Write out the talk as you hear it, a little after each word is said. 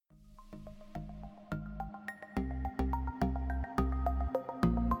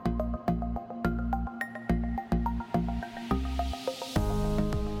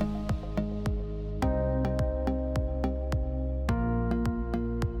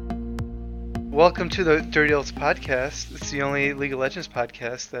Welcome to the DirtyUltz Podcast. It's the only League of Legends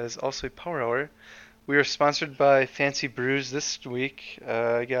podcast that is also a Power Hour. We are sponsored by Fancy Brews this week.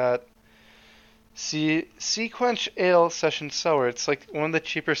 I got Sequench Ale Session Sour. It's like one of the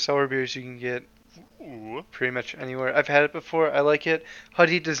cheaper sour beers you can get pretty much anywhere. I've had it before. I like it.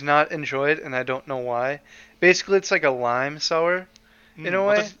 Huddy does not enjoy it, and I don't know why. Basically, it's like a lime sour in a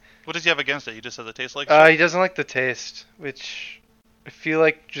way. What does he have against it? He just says it tastes like shit? He doesn't like the taste, which I feel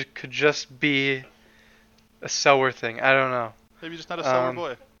like could just be a sour thing. I don't know. Maybe just not a sour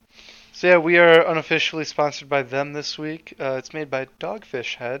boy. So yeah, we are unofficially sponsored by them this week. It's made by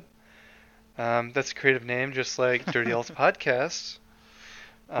Dogfish Head. That's a creative name, just like DirtyUltz Podcast.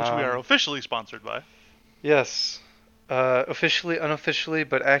 Which we are officially sponsored by. Yes. Officially, unofficially,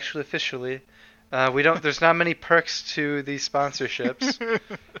 but actually officially. There's not many perks to these sponsorships.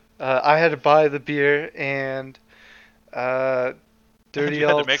 I had to buy the beer and DirtyUltz. You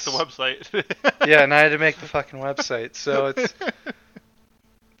had to make the website. Yeah, and I had to make the fucking website, so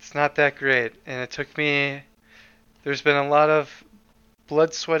it's not that great. And it took me. There's been a lot of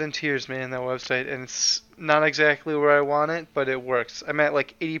blood, sweat, and tears made in that website, and it's not exactly where I want it, but it works. I'm at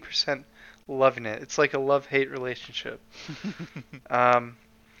like 80% loving it. It's like a love-hate relationship.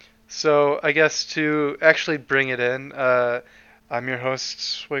 So I guess to actually bring it in, I'm your host,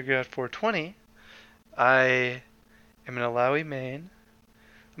 SwaggerGod420. I am an Alawi main.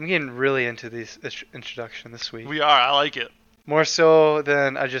 I'm getting really into this introduction this week. We are. I like it. More so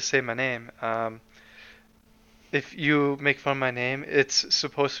than I just say my name. If you make fun of my name, it's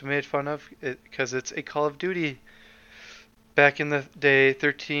supposed to be made fun of because it's a Call of Duty back in the day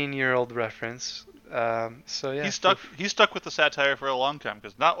 13-year-old reference. So yeah. He's stuck with the satire for a long time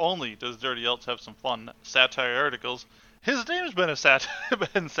because not only does DirtyUltz have some fun satire articles, his name's been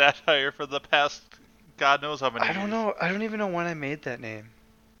been satire for the past God knows how many years. I don't know. I don't even know when I made that name.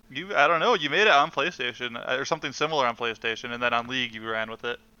 I don't know. You made it on PlayStation or something similar on PlayStation, and then on League you ran with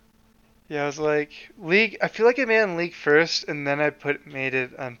it. Yeah, I was like League. I feel like I made it on League first, and then I made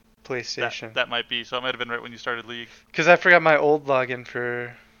it on PlayStation. That might be. So it might have been right when you started League. Because I forgot my old login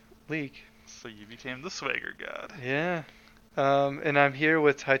for League. So you became the Swagger God. Yeah. And I'm here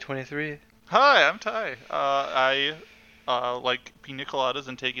with Ty23. Hi, I'm Ty. I like pina coladas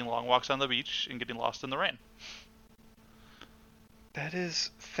and taking long walks on the beach and getting lost in the rain. That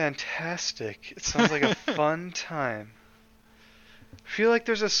is fantastic. It sounds like a fun time. I feel like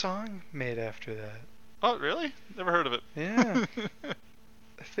there's a song made after that. Oh, really? Never heard of it. Yeah.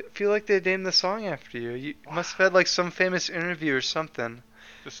 I feel like they named the song after you. You must have had like some famous interview or something.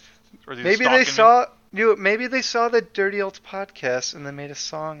 Maybe they saw the DirtyUltz Podcast and they made a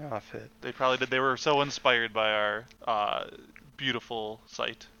song off it. They probably did. They were so inspired by our beautiful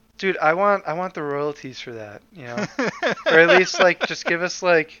site. Dude, I want the royalties for that, you know, or at least like just give us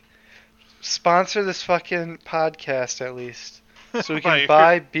like sponsor this fucking podcast at least, so we can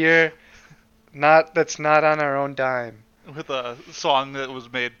buy beer, that's not on our own dime. With a song that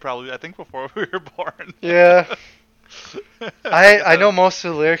was made probably I think before we were born. Yeah. I know most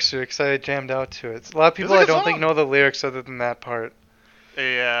of the lyrics because I jammed out to it. A lot of people I don't think know the lyrics other than that part.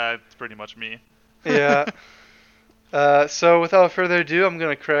 Yeah, it's pretty much me. Yeah. So without further ado, I'm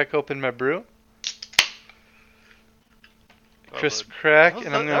gonna crack open my brew. Crisp crack,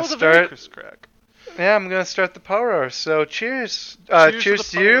 and I'm gonna start. Crisp crack. Yeah, I'm gonna start the power hour. So cheers. Cheers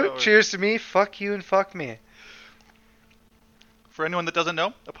to you. Cheers to me. Fuck you and fuck me. For anyone that doesn't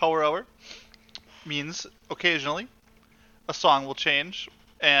know, a power hour means occasionally a song will change,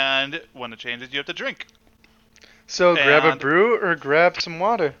 and when it changes, you have to drink. So grab a brew or grab some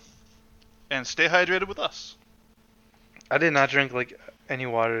water. And stay hydrated with us. I did not drink like any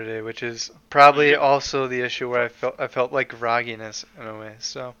water today, which is probably also the issue where I felt like grogginess in a way.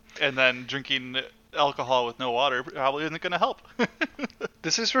 So. And then drinking alcohol with no water probably isn't going to help.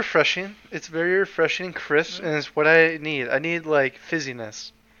 This is refreshing. It's very refreshing and crisp, and it's what I need. I need like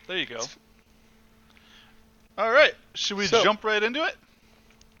fizziness. There you go. All right, should we jump right into it?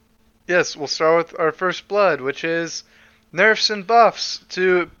 Yes, we'll start with our first blood, which is nerfs and buffs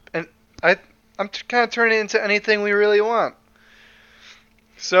I'm kind of turning it into anything we really want.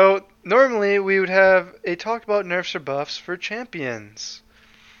 So normally we would have a talk about nerfs or buffs for champions.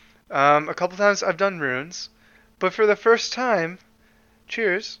 A couple times I've done runes, but for the first time,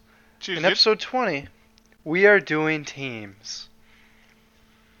 cheers, in episode 20, we are doing teams.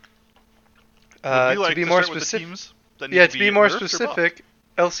 To be more specific,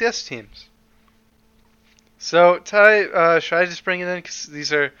 LCS teams. So Ty, should I just bring it in? Because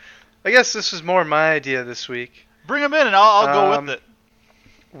these are. I guess this was more my idea this week. Bring them in and I'll go with it.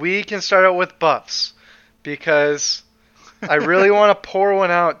 We can start out with buffs because I really want to pour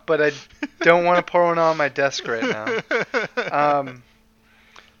one out, but I don't want to pour one out on my desk right now.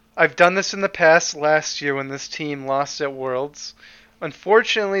 I've done this in the past last year when this team lost at Worlds.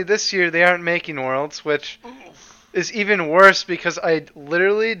 Unfortunately, this year they aren't making Worlds, which is even worse because I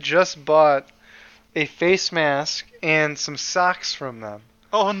literally just bought a face mask and some socks from them.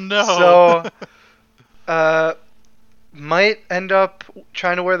 Oh no! So, might end up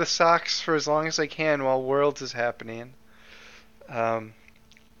trying to wear the socks for as long as I can while Worlds is happening.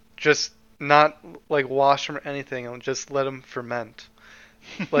 Just not like wash them or anything, and just let them ferment.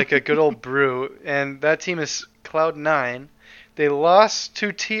 Like a good old brew. And that team is Cloud9. They lost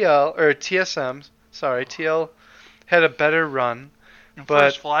to TSM. Sorry, TL had a better run. And but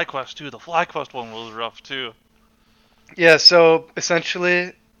first FlyQuest too. The FlyQuest one was rough too. Yeah, so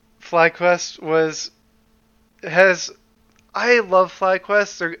essentially FlyQuest I love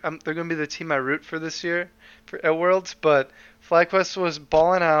FlyQuest. They're going to be the team I root for this year at Worlds, but FlyQuest was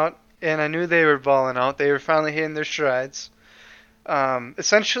balling out, and I knew they were balling out. They were finally hitting their strides.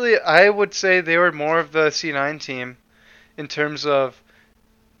 Essentially, I would say they were more of the C9 team in terms of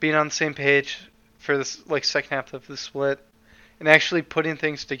being on the same page for this like second half of the split and actually putting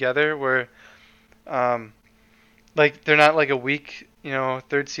things together where like they're not like a weak,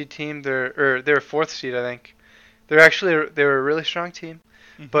 third seed team. They're a fourth seed, I think. They were a really strong team.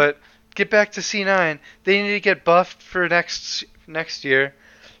 Mm-hmm. But get back to C9. They need to get buffed for next year.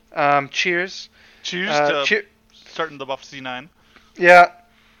 Cheers. Cheers to starting the buff C9. Yeah.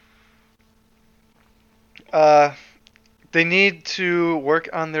 They need to work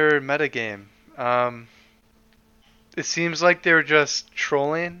on their metagame. It seems like they were just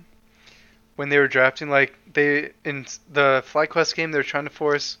trolling when they were drafting. Like, in the FlyQuest game, they were trying to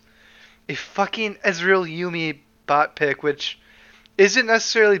force a fucking Ezreal Yuumi bot pick, which isn't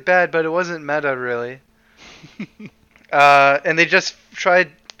necessarily bad, but it wasn't meta, really. And they just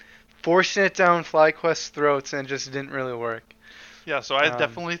tried forcing it down FlyQuest's throats, and it just didn't really work. Yeah, so I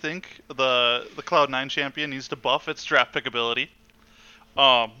definitely think the Cloud9 champion needs to buff its draft pick ability.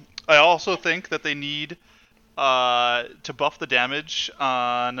 I also think that they need to buff the damage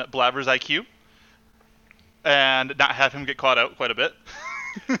on Blabber's IQ and not have him get caught out quite a bit.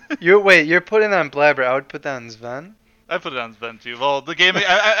 You're putting that on Blabber. I would put that on Sven. I put it on Sven too. Well, the game,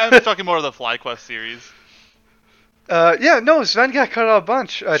 I'm talking more of the FlyQuest series. Sven got cut out a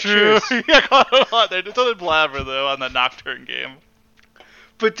bunch. True, he got caught out a lot there. So did Blabber, though, on that Nocturne game.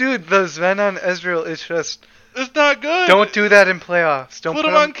 But dude, the Sven on Ezreal is just... It's not good. Don't do that in playoffs. Don't put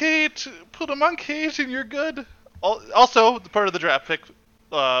him on Kate. Put him on Kate and you're good. Also, part of the draft pick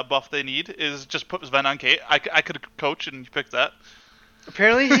buff they need is just put Sven on Kate. I could coach and you pick that.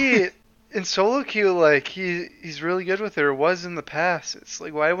 Apparently he... In solo queue, like, he's really good with her. Or was in the past. It's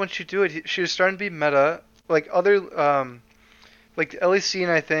like, why wouldn't you do it? She was starting to be meta. Like other, like LEC,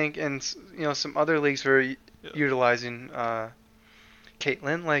 and I think, and some other leagues were utilizing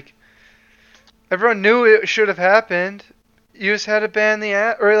Caitlyn. Like, everyone knew it should have happened. You just had to ban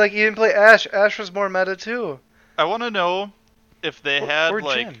the or like you didn't play Ashe. Ashe was more meta too. I want to know if they had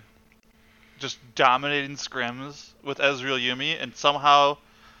like Jhin. Just dominating scrims with Ezreal Yuumi and somehow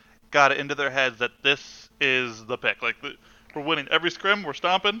got it into their heads that this is the pick. Like, we're winning every scrim, we're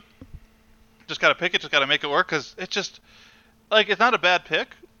stomping. Just gotta pick it, just gotta make it work, because it's just, like, it's not a bad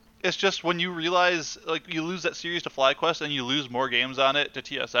pick. It's just when you realize, like, you lose that series to FlyQuest and you lose more games on it to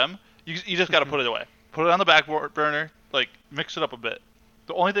TSM, you just gotta put it away. Put it on the back burner, like, mix it up a bit.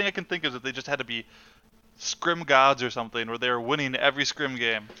 The only thing I can think is that they just had to be scrim gods or something, where they were winning every scrim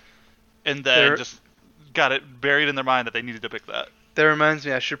game, and then just got it buried in their mind that they needed to pick that. That reminds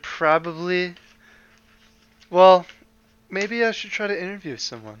me, I should probably... Well, maybe I should try to interview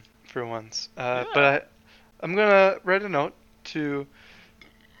someone for once. But I'm going to write a note to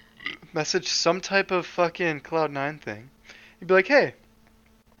message some type of fucking Cloud9 thing. You'd be like, hey,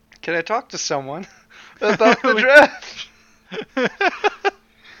 can I talk to someone about the draft?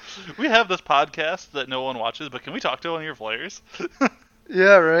 We have this podcast that no one watches, but can we talk to one of your players?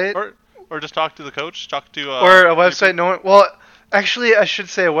 Yeah, right? Or just talk to the coach, talk to... or a website no one... Well... Actually, I should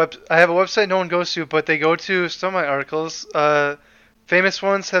say I have a website no one goes to, but they go to some of my articles. Famous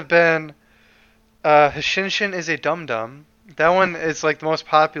ones have been Hashinshin is a dum-dum. That one is like the most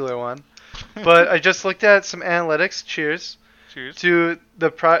popular one. But I just looked at some analytics. Cheers. To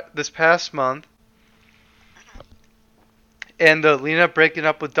this past month. And the Lena breaking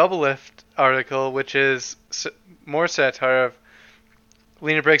up with Doublelift article, which is more satire of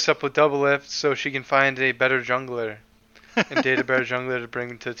Lena breaks up with Doublelift so she can find a better jungler. And date a better jungler to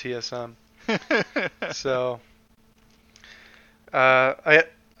bring to TSM. So, I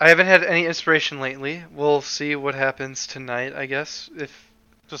I haven't had any inspiration lately. We'll see what happens tonight, I guess. If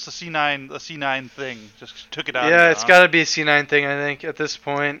just a C9 thing just took it out. Yeah, it's got to be a C9 thing, I think, at this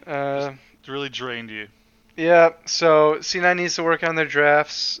point. Just really drained you. Yeah, so C9 needs to work on their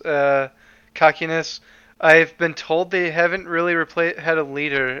drafts. Cockiness. I've been told they haven't really had a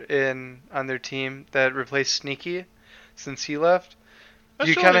leader on their team that replaced Sneaky since he left.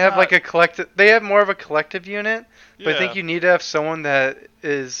 You kind of have like a collective. They have more of a collective unit, but I think you need to have someone that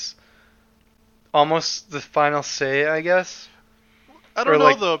is almost the final say, I guess. I don't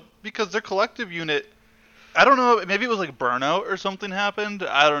know though, because their collective unit. I don't know. Maybe it was like burnout or something happened.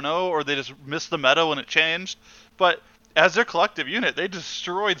 I don't know, or they just missed the meta when it changed. But as their collective unit, they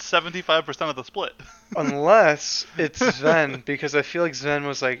destroyed 75% of the split. Unless it's Sven, because I feel like Sven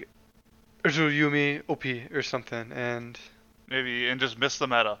was like Yumi OP or something, and just missed the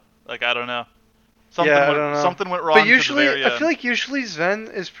meta. Like, I don't know. I don't know. Something went wrong. But usually, to the very end. I feel like usually Sven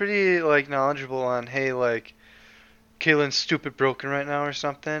is pretty like knowledgeable on, hey, like Kaelin's stupid broken right now or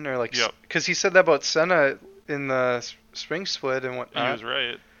something, or like because he said that about Senna in the spring split and whatnot. He was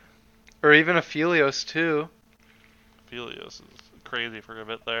right. Or even Aphelios too. Aphelios is crazy for a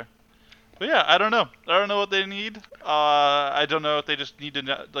bit there. But yeah, I don't know. I don't know what they need. I don't know if they just need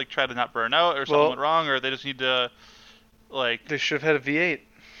to try to not burn out, or something went wrong, or they just need to They should have had a V8.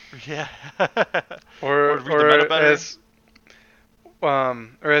 Yeah. or as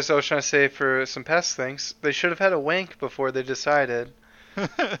I was trying to say for some past things, they should have had a wank before they decided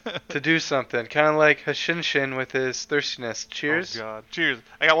to do something. Kind of like Hashinshin with his thirstiness. Cheers. Oh God. Cheers.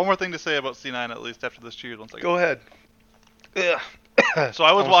 I got one more thing to say about C9 at least after this cheers. 1 second. Go ahead. So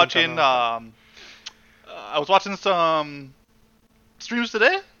I was watching some streams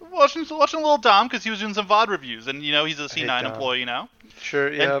today. Watching a little Dom because he was doing some VOD reviews, and he's a C9 employee now.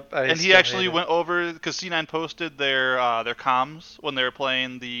 Sure, yeah. And he actually went over because C9 posted their comms when they were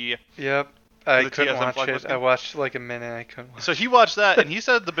playing the. Yep. I couldn't watch it. I watched like a minute. I couldn't watch. So he watched that, and he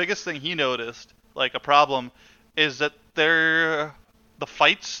said the biggest thing he noticed, like a problem, is that the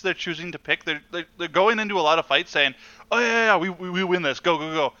fights they're choosing to pick, they're going into a lot of fights saying, "Oh yeah, we win this,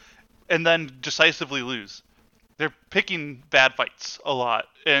 go," and then decisively lose. They're picking bad fights a lot,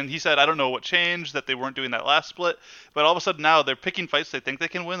 and he said, I don't know what changed, that they weren't doing that last split, but all of a sudden now they're picking fights they think they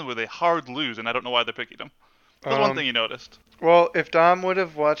can win where they hard lose, and I don't know why they're picking them. That's one thing you noticed. Well, if Dom would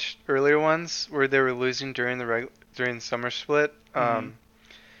have watched earlier ones where they were losing during the summer split,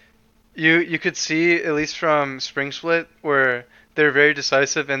 you could see at least from spring split where they're very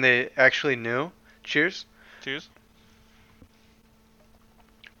decisive and they actually knew. Cheers. Cheers.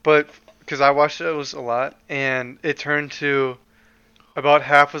 But because I watched those a lot, and it turned to about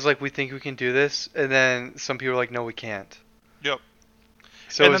half was like, we think we can do this, and then some people were like, no, we can't. Yep.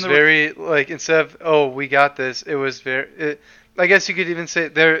 So it was very, like, instead of, oh, we got this, it was I guess you could even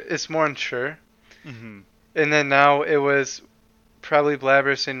say it's more unsure. Mm-hmm. And then now it was probably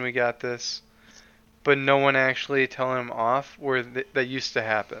Blabber saying we got this, but no one actually telling him off, where that used to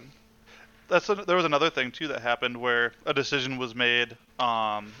happen. There was another thing too that happened where a decision was made.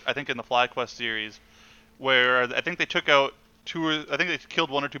 I think in the FlyQuest series, where I think they took out I think they killed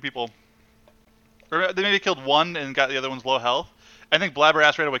 1 or 2 people, or they maybe killed 1 and got the other one's low health. I think Blabber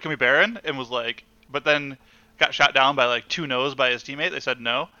asked right away, "Can we Baron?" and was like, but then got shot down by like 2 no's by his teammate. They said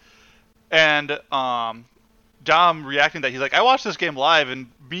no, and Dom reacting to that, he's like, I watched this game live,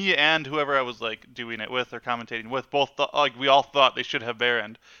 and me and whoever I was like doing it with or commentating with both we all thought they should have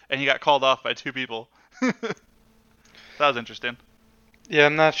Baroned, and he got called off by 2 people. That was interesting. Yeah,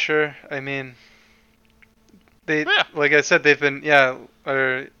 I'm not sure. I mean, like I said, they've been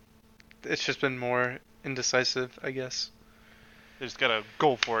or it's just been more indecisive, I guess. They just gotta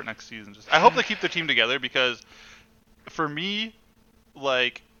go for it next season. I hope they keep their team together, because for me,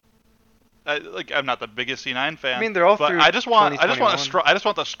 I'm not the biggest C9 fan. I mean, they're all but through. I just want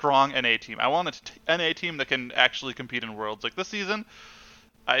the strong NA team. I want an NA team that can actually compete in Worlds. Like this season,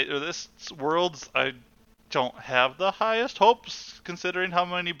 this Worlds, I don't have the highest hopes considering how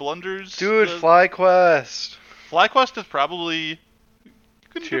many blunders. Dude, FlyQuest. FlyQuest is probably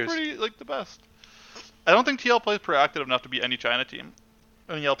be Cheers. Pretty the best. I don't think TL plays proactive enough to be any China team,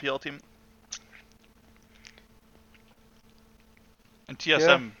 any LPL team, and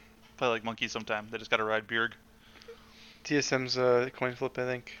TSM. Play like monkeys sometime. They just gotta ride Bjerg. TSM's a coin flip, I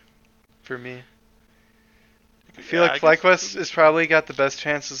think, for me. I feel like FlyQuest has probably got the best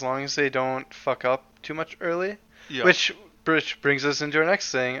chance as long as they don't fuck up too much early. Yeah. Which brings us into our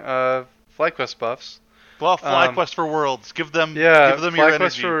next thing, FlyQuest buffs. Well, FlyQuest for Worlds. Give them your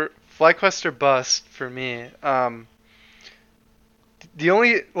energy. FlyQuest or bust for me. The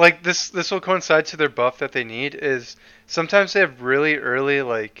only like this will coincide to their buff that they need is sometimes they have really early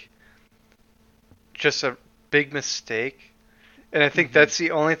like just a big mistake, and I think that's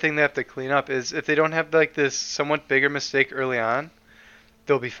the only thing they have to clean up is if they don't have like this somewhat bigger mistake early on,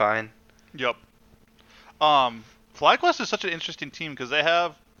 they'll be fine. Yep. FlyQuest is such an interesting team because they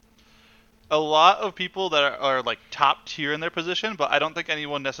have a lot of people that are like top tier in their position, but I don't think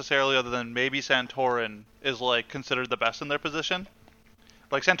anyone necessarily other than maybe Santorin is like considered the best in their position.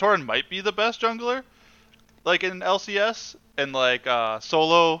 Like Santorin might be the best jungler, like in LCS, and like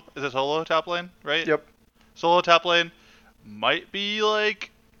Solo is it Solo top lane, right? Yep. Solo top lane might be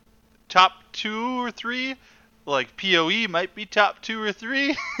like top 2 or 3. Like PoE might be top 2 or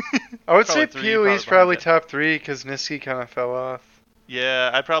 3. I would say PoE is probably top 3 because Niski kind of fell off.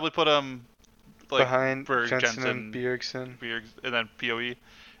 Yeah, I'd probably put him like behind Jensen and Bjergsen, and then PoE,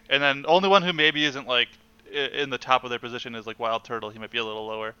 and then only one who maybe isn't like in the top of their position is like Wild Turtle. He might be a little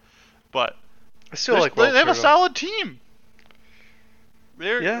lower, but I still like Wild they have Turtle. a solid team.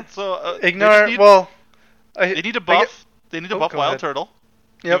 Yeah. So Ignar. They need to buff. They need to buff Wild Turtle.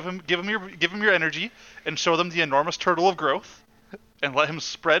 Yep. Give him your energy and show them the enormous turtle of growth, and let him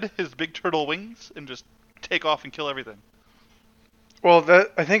spread his big turtle wings and just take off and kill everything. Well,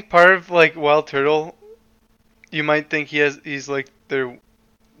 I think part of like Wild Turtle, you might think he's like their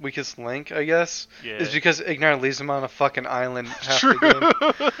weakest link, I guess, is because Ignar leaves him on a fucking island half the game.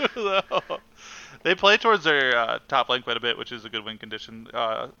 No. They play towards their top lane quite a bit, which is a good win condition.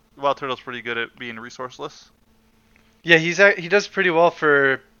 Wild Turtle's pretty good at being resourceless. Yeah, he does pretty well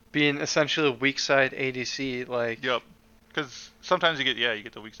for being essentially a weak side ADC. Like. Yep. Because sometimes you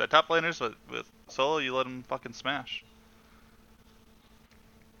get the weak side top laners, but with Solo you let him fucking smash.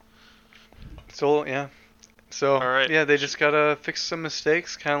 Solo, yeah. So all right. Yeah, they just gotta fix some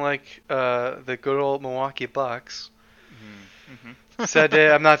mistakes, kind of like the good old Milwaukee Bucks. Mm-hmm. Sad day.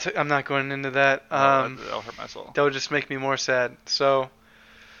 I'm not going into that. That'll hurt my soul. That would just make me more sad. So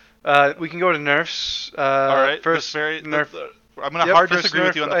we can go to nerfs. All right. First nerf. I'm gonna hard disagree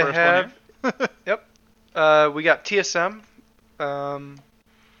with you on the first one here. Yep. We got TSM.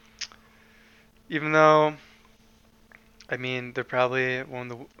 Even though, I mean, they're probably one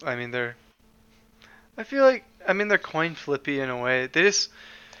of the. I mean, they're coin flippy in a way. They just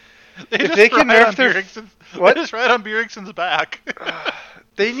can nerf their what? They just ride on Bjergsen's back.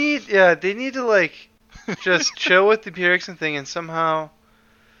 They need to like just chill with the Bjergsen thing and somehow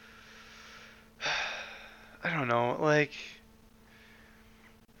I don't know, like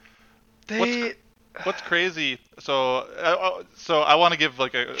What's crazy? So I want to give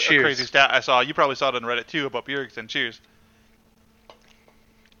like a crazy stat I saw. You probably saw it on Reddit too about Bjergsen. Cheers.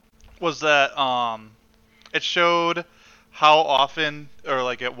 Was that it showed how often or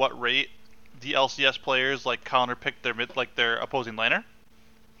like at what rate the LCS players like counterpick their opposing laner.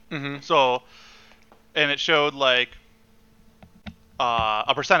 Mm-hmm. So, and it showed like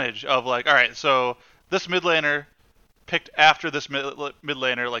a percentage of like, all right, so this mid laner picked after this mid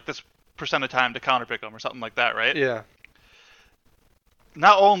laner like this percent of time to counterpick them or something like that, right? Yeah.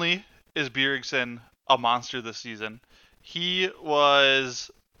 Not only is Bjergsen a monster this season, he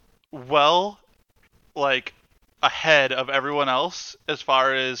was like ahead of everyone else as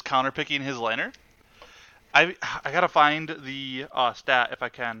far as counterpicking his laner. I gotta find the stat if I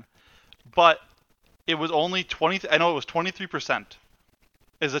can, but it was only 20. I know it was 23%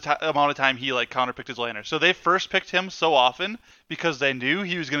 is the amount of time he like counterpicked his laner. So they first picked him so often because they knew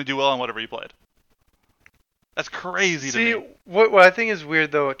he was gonna do well on whatever he played. That's crazy to me. See, what I think is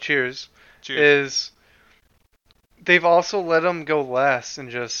weird though, cheers, is they've also let him go less and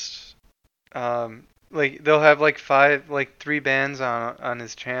just like they'll have like 3 bans on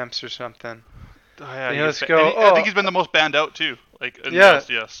his champs or something. Oh, yeah, I think he's been the most banned out too. Like in yeah,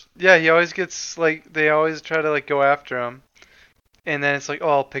 the LCS. Yeah, he always gets like they always try to like go after him, and then it's like, oh,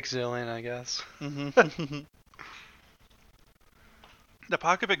 I'll pick Zillion, I guess. Mm-hmm. The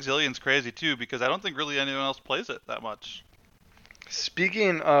pocket pick Zillion's crazy too because I don't think really anyone else plays it that much.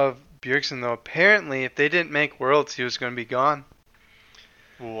 Speaking of Bjergsen though, apparently if they didn't make Worlds, he was going to be gone.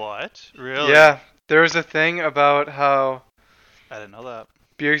 What? Really? Yeah, there was a thing about how I didn't know that.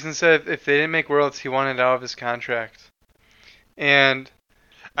 Bjergsen said if they didn't make Worlds, he wanted out of his contract. And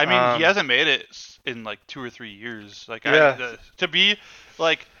I mean, he hasn't made it in like 2 or 3 years. Like, yeah. To be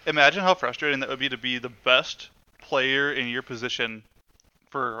like, imagine how frustrating that would be to be the best player in your position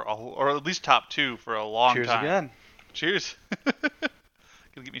or at least top 2 for a long time. Cheers again. Cheers.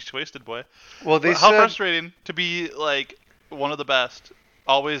 Gonna get me wasted, boy. Well, how frustrating to be like one of the best,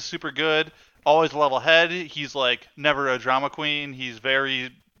 always super good. Always level head. He's like never a drama queen. He's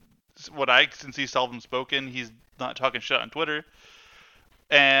very, what I can see, seldom spoken. He's not talking shit on Twitter.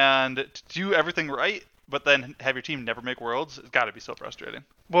 and to do everything right, but then have your team never make Worlds, it's got to be so frustrating.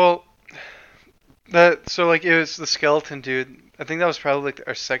 Well, it was the skeleton dude. I think that was probably like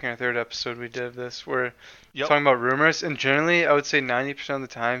our second or third episode we did of this, where talking about rumors, and generally I would say 90% of the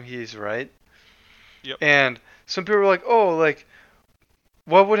time he's right. Yep. And some people were like, oh, like,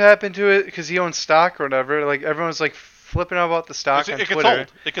 what would happen to it because he owns stock or whatever? Like, everyone's like flipping out about the stock on Twitter.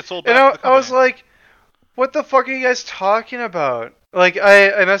 It gets sold back and I was like, what the fuck are you guys talking about? Like,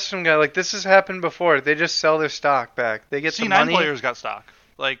 I messaged some guy, like, this has happened before. They just sell their stock back. They get the money. C9 players got stock.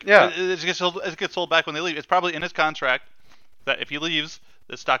 Like, yeah. It gets sold back when they leave. It's probably in his contract that if he leaves,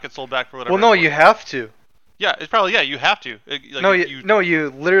 the stock gets sold back for whatever. Well, no, you have to. Yeah, it's probably, you have to. You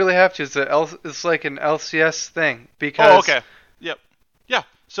literally have to. It's like an LCS thing. Because... Oh, okay. Yep. Yeah,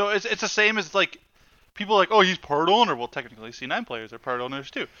 so it's the same as, like, people are like, oh, he's part owner. Well, technically, C9 players are part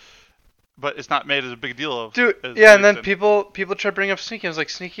owners, too. But it's not made as a big deal of. Dude, yeah, and then people try to bring up Sneaky. I was like,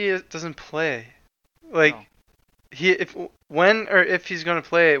 Sneaky doesn't play. Like, no. If he's going to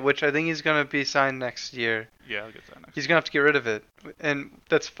play, which I think he's going to be signed next year. Yeah, he'll get signed next year. He's going to have to get rid of it. And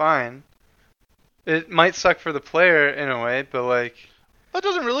that's fine. It might suck for the player in a way, but like... That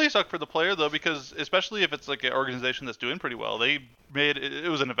doesn't really suck for the player, though, because especially if it's like an organization that's doing pretty well, it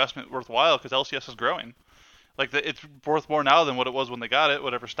was an investment worthwhile because LCS is growing. Like, it's worth more now than what it was when they got it,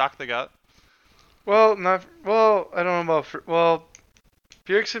 whatever stock they got. I don't know about...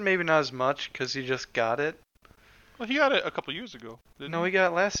 Bjergsen maybe not as much because he just got it. Well, he got it a couple years ago. No, he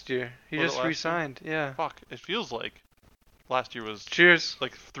got it last year. He just re-signed, yeah. Fuck, it feels like last year was... Cheers.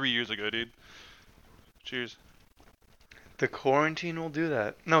 Like 3 years ago, dude. Cheers. The quarantine will do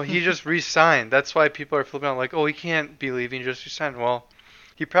that. No, he just re-signed. That's why people are flipping out like, oh, he can't be leaving, he just re-signed. Well,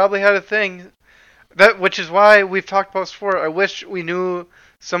 he probably had a thing. Which is why we've talked about this before. I wish we knew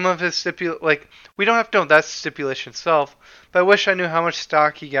some of his like, we don't have to know that stipulation itself, but I wish I knew how much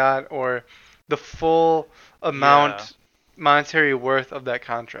stock he got or the full amount monetary worth of that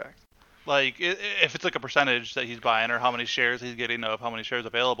contract. Like, if it's like a percentage that he's buying or how many shares he's getting of how many shares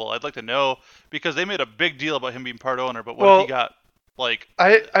available, I'd like to know, because they made a big deal about him being part owner, but what if he got, like,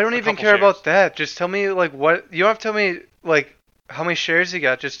 I don't even care about that. Just tell me, like, what... You don't have to tell me, like, how many shares he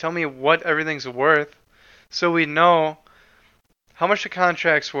got. Just tell me what everything's worth so we know how much the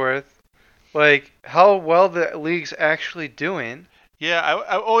contract's worth, like, how well the league's actually doing. Yeah,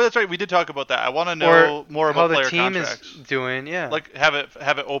 oh, that's right. We did talk about that. I want to know more about player contracts. How the team is doing, yeah. Like, have it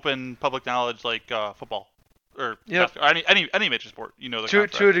open public knowledge, like football or basketball, or any major sport. You know the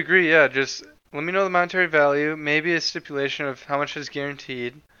contract. To a degree, yeah. Just let me know the monetary value. Maybe a stipulation of how much is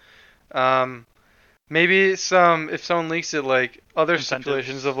guaranteed. Maybe if someone leaks it, like other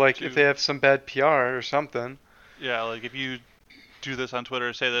stipulations of like if they have some bad PR or something. Yeah, like if you do this on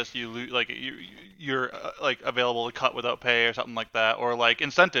Twitter, say this, you're like available to cut without pay or something like that, or like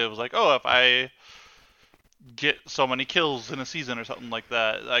incentives, like, oh, if I get so many kills in a season or something like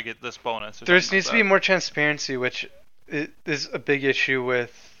that, I get this bonus. There needs to be more transparency, which is a big issue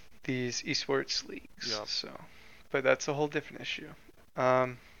with these esports leagues. Yep. But that's a whole different issue. All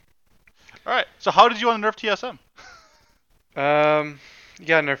right. So how did you want to nerf TSM? You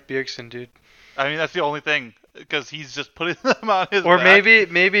gotta nerf Bjergsen, dude. I mean, that's the only thing. Because he's just putting them on his Or back.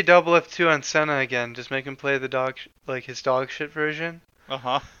 maybe double F2 on Senna again. Just make him play the his dog shit version.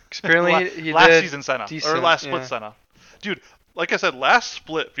 Uh-huh. Apparently he last did season Senna. Decent, or last split Senna. Dude, like I said, last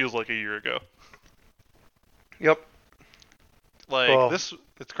split feels like a year ago. Yep. Like, it's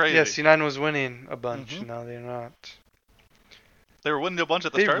crazy. Yeah, C9 was winning a bunch, and now they're not. They were winning a bunch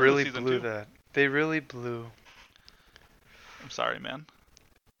at the start of the season, They really blew that. They really blew. I'm sorry, man.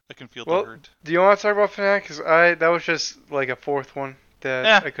 I can feel the hurt. Do you want to talk about Fnatic? Because that was just like a fourth one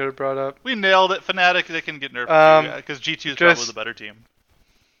that I could have brought up. We nailed it. Fnatic, they can get nerfed because G2 is probably the better team.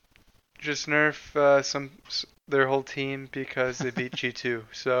 Just nerf their whole team because they beat G2.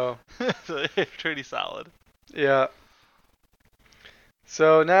 So they're pretty solid. Yeah.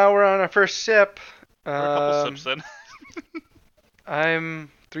 So now we're on our first sip. We're a couple sips in.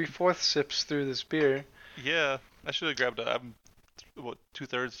 I'm 3/4 sips through this beer. Yeah, I should have grabbed I'm about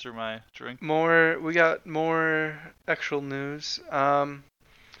 2/3 through my drink. We got more actual news. How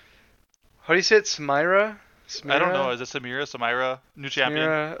do you say it? Samira? I don't know. Is it Samira? New champion?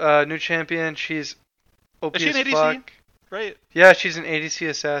 Samira, new champion. She's OP Is she an as ADC? fuck. Right. Yeah, she's an ADC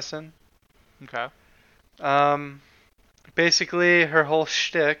assassin. Okay. Basically, her whole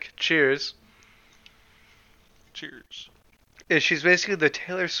shtick, cheers, is she's basically the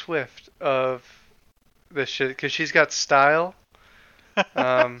Taylor Swift of this shit, because she's got style.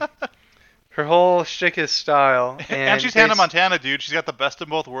 Her whole shtick is style. And she's Hannah Montana, dude. She's got the best of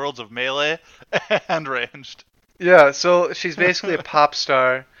both worlds of melee and ranged. Yeah, so she's basically a pop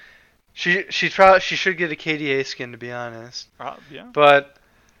star. She should get a KDA skin, to be honest. Yeah. But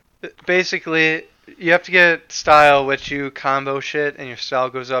basically, you have to get style, which you combo shit, and your style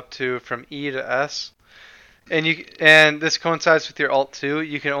goes up to from E to S. And this coincides with your ult too.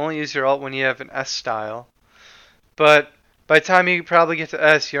 You can only use your ult when you have an S style. But by the time you probably get to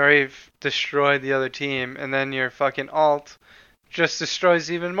S, you already destroyed the other team, and then your fucking ult just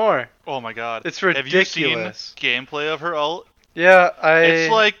destroys even more. Oh my god. It's ridiculous. Have you seen gameplay of her ult? Yeah, It's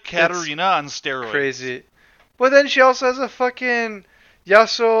like Katarina on steroids. Crazy. But then she also has a fucking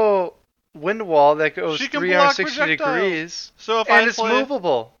Yasuo wind wall that goes 360 degrees. And it's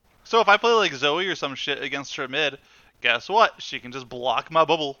movable. So if I play like Zoe or some shit against her mid, guess what? She can just block my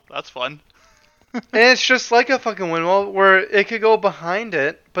bubble. That's fun. And it's just like a fucking wind wall where it could go behind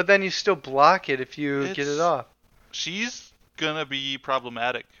it, but then you still block it if you get it off. She's gonna be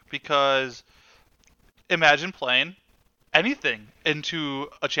problematic because imagine playing anything into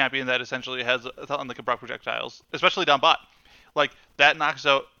a champion that essentially has like a block projectiles, especially down bot. Like that knocks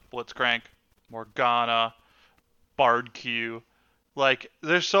out Blitzcrank, Morgana, Bard Q. Like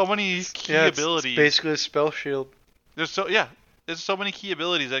there's so many key abilities. It's basically a spell shield. There's so many key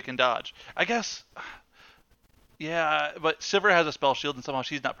abilities that it can dodge. I guess. Yeah, but Sivir has a spell shield and somehow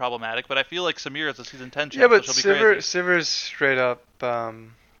she's not problematic. But I feel like Samira is a season 10 champ. Yeah, but so she'll be crazy. Sivir's straight up a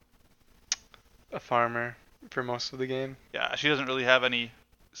farmer for most of the game. Yeah, she doesn't really have any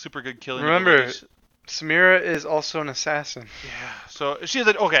super good killing abilities. Samira is also an assassin. Yeah, so she's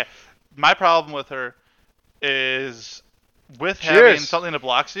okay. My problem with her is with having something that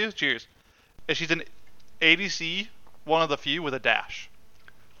blocks you. Cheers. Is she's an ADC, one of the few with a dash.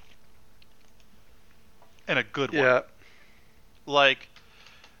 And a good one. Yeah. Like,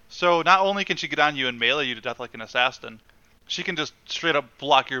 so not only can she get on you and melee you to death like an assassin, she can just straight up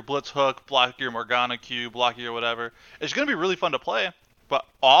block your blitz hook, block your Morgana Q, block your whatever. It's going to be really fun to play, but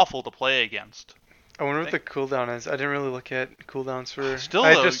awful to play against. I wonder what the cooldown is. I didn't really look at cooldowns for...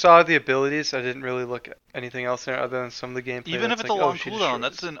 I just saw the abilities. I didn't really look at anything else there other than some of the gameplay. Even if it's a long cooldown,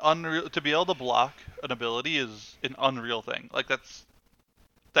 that's an unreal... To be able to block an ability is an unreal thing. Like,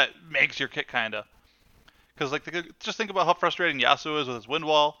 that makes your kit, kind of. Because, like, just think about how frustrating Yasuo is with his wind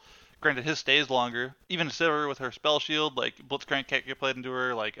wall. Granted, his stays longer. Even Sivir with her spell shield, like, Blitzcrank can't get played into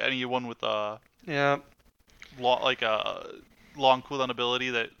her. Like, anyone with a long cooldown ability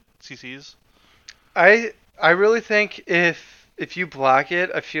that CCs. I really think if you block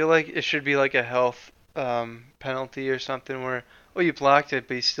it, I feel like it should be like a health penalty or something where, you blocked it,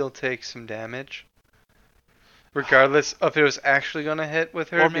 but you still take some damage. Regardless of if it was actually going to hit with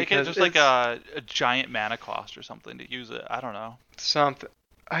her. Or make it just like a giant mana cost or something to use it. I don't know. Something.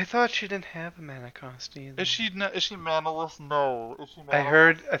 I thought she didn't have a mana cost either. Is she manaless? No. Is she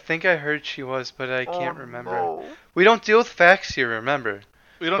manaless? I think I heard she was, but I can't remember. No. We don't deal with facts here, remember.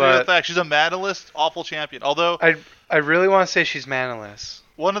 We don't deal with facts. She's a manaless, awful champion. Although I really want to say she's manaless.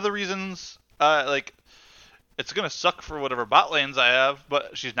 One of the reasons, it's gonna suck for whatever bot lanes I have,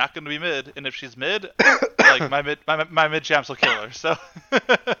 but she's not gonna be mid. And if she's mid, like my mid champs will kill her. So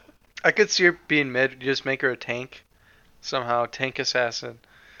I could see her being mid. Just make her a tank somehow. Tank assassin.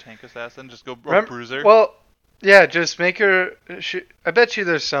 Just go bruiser. Well, yeah, just make her. I bet you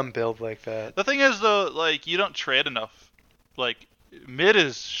there's some build like that. The thing is though, like you don't trade enough. Like mid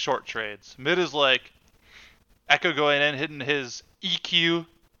is short trades. Mid is like Echo going in, hitting his EQ,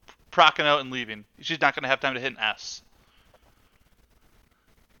 procking out and leaving. She's not going to have time to hit an S.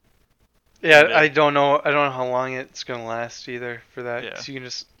 Yeah, I don't know. I don't know how long it's going to last either for that. Yeah. So you can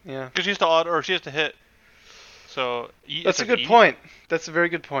just because she has to auto or she has to hit. So that's a good point. That's a very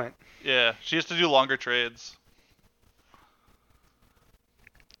good point. Yeah, she has to do longer trades.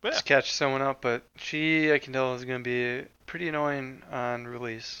 But just catch someone up, but I can tell, is going to be pretty annoying on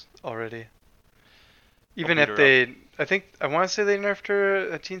release already. Even if I want to say they nerfed her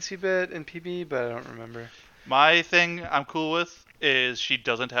a teensy bit in PB, but I don't remember. My thing I'm cool with is she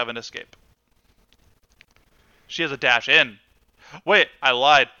doesn't have an escape. She has a dash in. Wait, I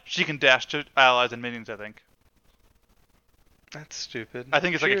lied. She can dash to allies and minions, I think. That's stupid. I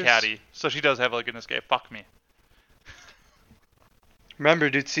think it's like a caddy, so she does have like an escape. Fuck me. Remember,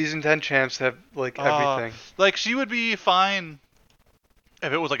 dude, season 10 champs have like everything. Like she would be fine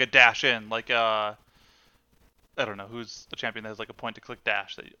if it was like a dash in, like I don't know who's the champion that has like a point to click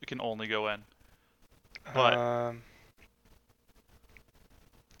dash that can only go in. But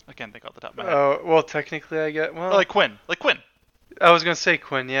I can't think off the top of my head. Oh, well, technically I get like Quinn. I was gonna say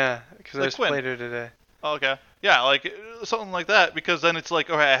Quinn, yeah, because I just Quinn. played her today. Oh, okay. Yeah, like something like that, because then it's like,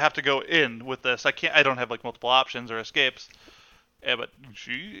 okay, I have to go in with this. I don't have like multiple options or escapes. Yeah, but I think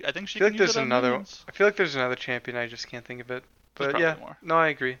she I feel can like use there's it on another. minions. I feel like there's another champion. I just can't think of it. But yeah, more. no, I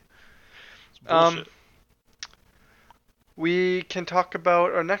agree. It's bullshit. We can talk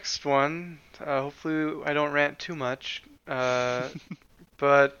about our next one. Hopefully, I don't rant too much.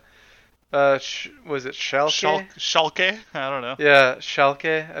 But was it Schalke? Schalke? I don't know. Yeah,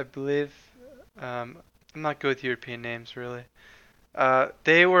 Schalke, I believe. I'm not good with European names, really.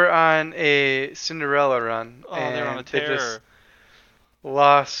 They were on a Cinderella run, Oh, and they were on a they just tear.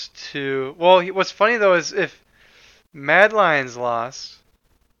 lost to. Well, what's funny though is if Mad Lions lost,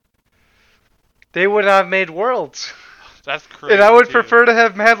 they would not have made Worlds. That's crazy. And I would prefer to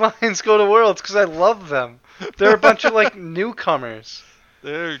have Mad Lions go to Worlds because I love them. They're a bunch of like newcomers.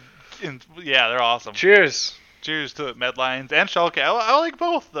 They're awesome. Cheers. Cheers to it, Mad Lions and Schalke. I like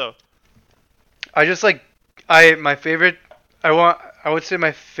both though. I just like my favorite. I would say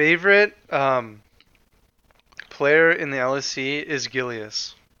my favorite player in the LSC is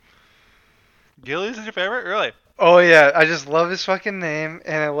Gilius. Gilius is your favorite, really? Oh yeah, I just love his fucking name,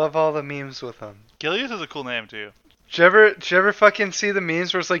 and I love all the memes with him. Gilius is a cool name too. Did you ever fucking see the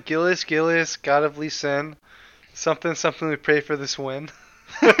memes where it's like Gilius, God of Lee Sin, something we pray for this win?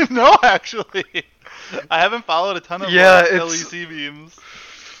 No, actually, I haven't followed a ton of LEC memes.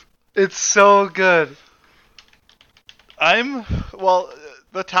 It's so good.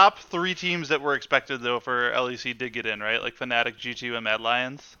 The top 3 teams that were expected though for LEC did get in, right? Like Fnatic, G2, and Mad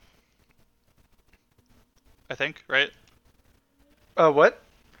Lions. I think, right? What?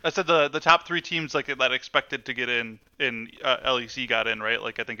 I said the top 3 teams like that expected to get in LEC got in, right?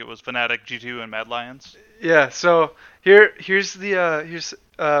 Like I think it was Fnatic, G2, and Mad Lions. Yeah. So here's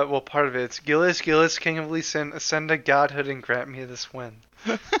part of it. It's Gilius, King of Lee Sin, ascend to godhood and grant me this win.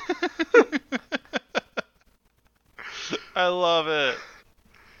 I love it.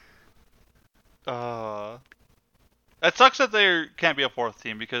 It sucks that there can't be a 4th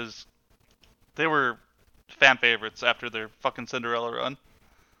team because they were fan favorites after their fucking Cinderella run.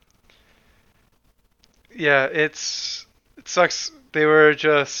 Yeah, it sucks. They're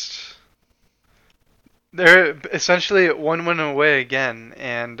essentially one win away again,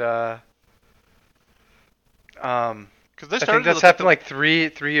 and I think that's happened like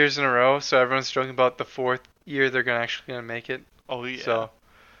three years in a row. So everyone's joking about the 4th year they're actually gonna make it. Oh yeah. So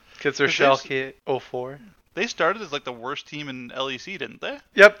because they're Schalke 04. They started as like the worst team in LEC, didn't they?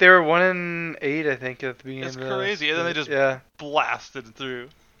 Yep, they were 1-8, I think, at the beginning. It's crazy, and then they just blasted through,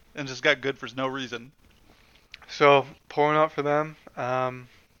 and just got good for no reason. So pouring out for them.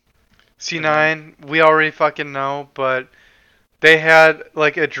 C9, we already fucking know, but they had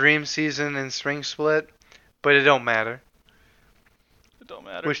like a dream season in Spring Split, but it don't matter. It don't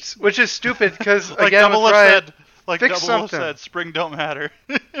matter. Which is stupid because like again, Double with Riot, said, like fix Double something. said, spring don't matter.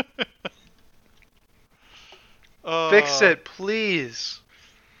 Fix it, please.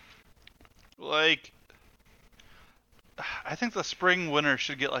 Like, I think the spring winner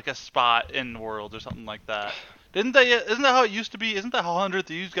should get like a spot in Worlds or something like that. Isn't that how it used to be? Isn't that how 100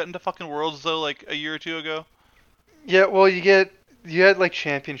 Thieves got into fucking Worlds though, like a year or 2 ago? Yeah, well, you had like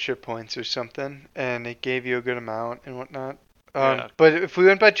championship points or something, and it gave you a good amount and whatnot. But if we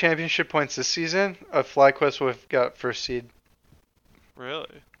went by championship points this season, FlyQuest would have got 1st seed.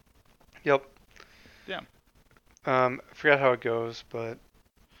 Really? Yep. Damn. I forgot how it goes, but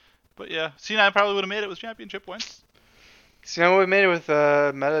yeah, C9 probably would have made it with championship points. C9 would have made it with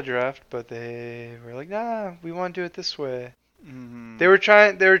meta draft, but they were like, nah, we want to do it this way. Mm-hmm. They were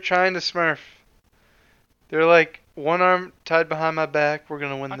trying to smurf. They're like, one arm tied behind my back, we're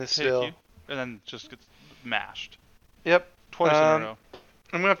gonna win this still. And then just gets mashed. Yep. Twice in a row.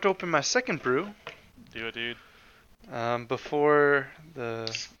 I'm gonna have to open my second brew. Do it, dude. Before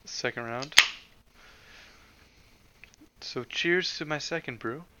the second round. So cheers to my second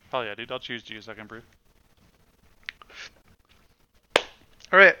brew. Hell yeah, dude. I'll choose to use second brew.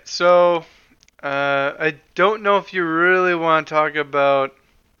 Alright, so I don't know if you really want to talk about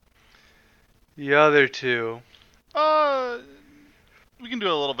the other 2. We can do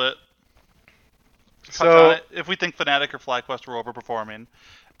a little bit. So if we think Fnatic or FlyQuest were overperforming.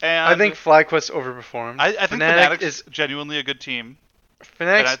 And I think FlyQuest overperformed. I think Fnatic is genuinely a good team.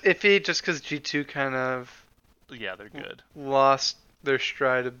 Fnatic's iffy just because G2 kind of... Yeah, they're good. Lost their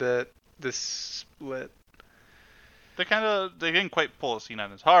stride a bit this split. They didn't quite pull a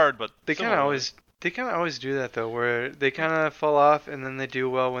C9 as hard, but they kind of always do that though, where they kind of fall off and then they do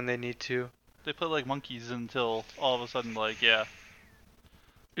well when they need to. They play like monkeys until all of a sudden, like, yeah.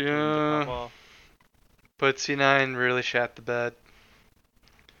 Yeah. But C9 really shat the bed.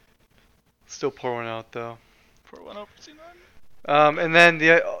 Still pour one out though. Pour one out for C9. And then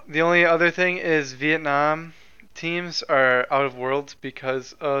the only other thing is Vietnam. teams are out of Worlds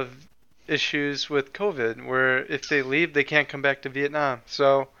because of issues with COVID, where if they leave, they can't come back to Vietnam.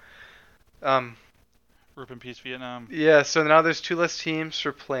 So, Rip in peace, Vietnam. Yeah, so now there's 2 less teams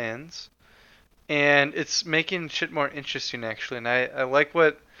for plans, and it's making shit more interesting, actually. And I like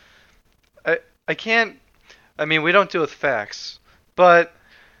what... I can't... I mean, we don't deal with facts, but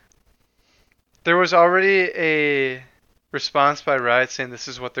there was already a response by Riot saying this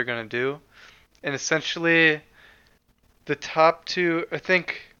is what they're going to do. And essentially, the top 2, I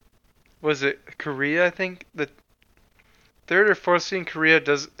think, was it Korea, I think? The 3rd or 4th seed in Korea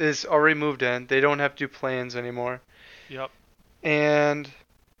is already moved in. They don't have to do play-ins anymore. Yep. And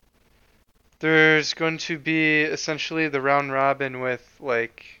there's going to be essentially the round robin with,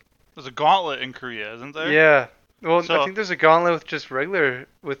 like... There's a gauntlet in Korea, isn't there? Yeah. Well, So- I think there's a gauntlet with just regular,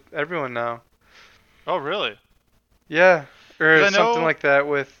 with everyone now. Oh, really? Yeah. Or 'Cause I something know- like that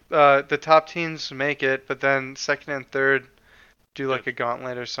with the top teams make it, but then 2nd and 3rd do like a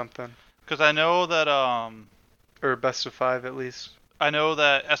gauntlet or something. Because I know that Or best of 5 at least. I know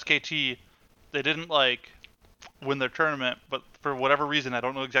that SKT, they didn't like win their tournament, but for whatever reason, I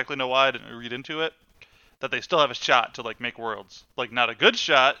don't exactly know why, I didn't read into it, that they still have a shot to like make Worlds. Like not a good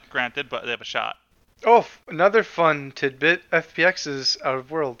shot, granted, but they have a shot. Oh, another fun tidbit. FPX is out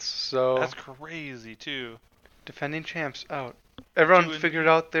of Worlds, so... That's crazy too. Defending champs out. Everyone Doing- figured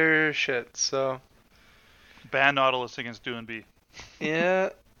out their shit, so... Ban Nautilus against Do and B. Yeah.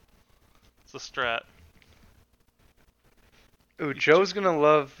 It's a strat. Ooh, Joe's gonna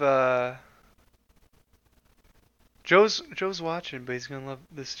love, Joe's watching, but he's gonna love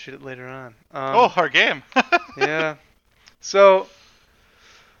this shit later on. Our game. Yeah. So,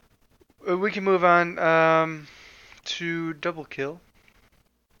 we can move on, to double kill.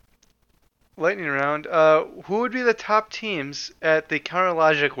 Lightning round. Who would be the top teams at the Counter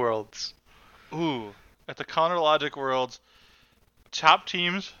Logic Worlds? Ooh, at the Counter Logic Worlds, top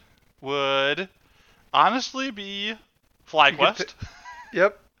teams would honestly be FlyQuest.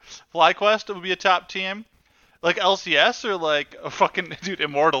 Yep. FlyQuest would be a top team. Like LCS or like a fucking dude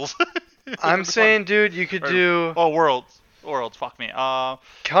Immortals. I'm saying, dude, you could do Worlds. Worlds, fuck me.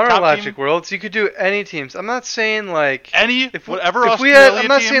 Counter Logic Worlds. You could do any teams. I'm not saying like whatever if we Australia had. I'm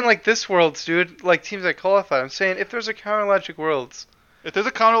not team, saying like this Worlds, dude. Like teams that qualify. I'm saying if there's a Counter Logic Worlds. If there's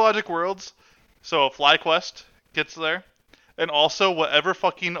a Counter Logic Worlds, so FlyQuest gets there, and also whatever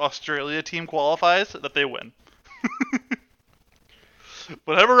fucking Australia team qualifies, that they win.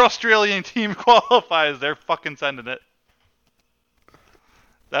 Whatever Australian team qualifies, they're fucking sending it.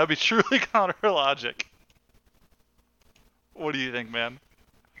 That would be truly Counter Logic. What do you think, man?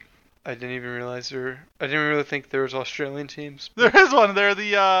 I didn't even realize there. I didn't really think there was Australian teams. There is one. They're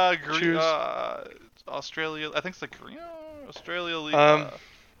the Australia. I think it's the Korea Australia League.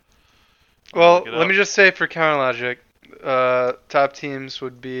 Well, let me just say for Counter Logic, top teams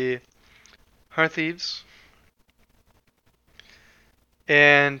would be Hearth Thieves.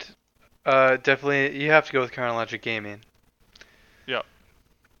 And definitely, you have to go with Counter Logic Gaming. Yep.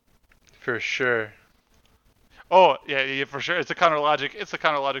 For sure. Oh, yeah, for sure. It's a Counter Logic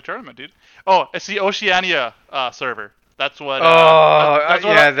tournament, dude. Oh, it's the Oceania server. That's what.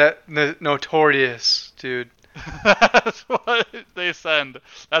 that Notorious, dude. That's what they send.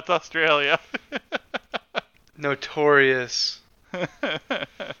 That's Australia. Notorious. I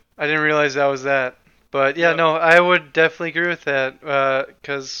didn't realize that was that. But yeah, no, I would definitely agree with that,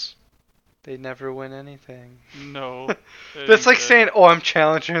 because they never win anything. No. That's like saying, oh, I'm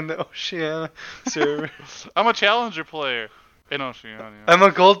challenger in the Oceania server. I'm a challenger player in Oceania. I'm a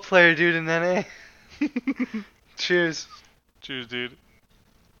gold player, dude, in NA. Cheers. Cheers, dude.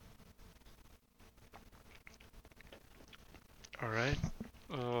 Alright.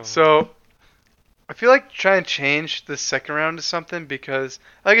 Oh. So, I feel like trying to change the second round to something, because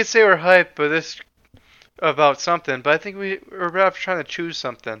I could say we're hyped, but this about something, but I think we're about trying to choose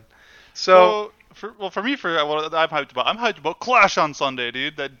something. So, for me, what I'm hyped about Clash on Sunday,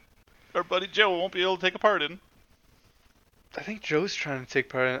 dude. That our buddy Joe won't be able to take a part in. I think Joe's trying to take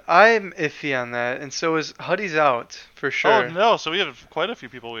part in it. I'm iffy on that, and so is Huddy's out, for sure. Oh, no, so we have quite a few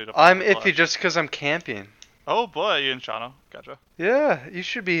people waiting. I'm iffy just because I'm camping. Oh, boy, you and Shano. Gotcha. Yeah, you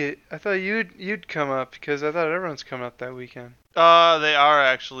should be. I thought you'd come up, because I thought everyone's coming up that weekend. They are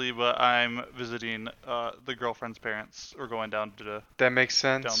actually, but I'm visiting the girlfriend's parents. We're going down to that makes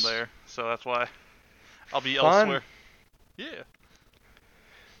sense. Down there, so that's why I'll be Fun. elsewhere. Yeah.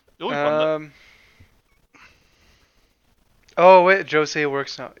 It'll be fun. Though. Oh wait, Joe say it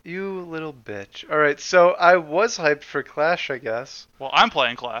works now. You little bitch. All right, so I was hyped for Clash, I guess. Well, I'm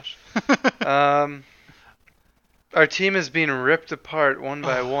playing Clash. Our team is being ripped apart one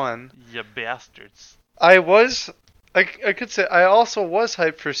by one. You bastards. I could say I also was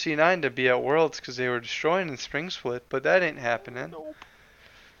hyped for C9 to be at Worlds because they were destroying in Spring Split, but that ain't happening. Nope.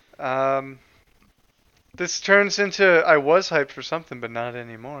 This turns into I was hyped for something, but not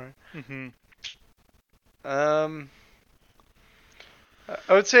anymore. Mm-hmm. I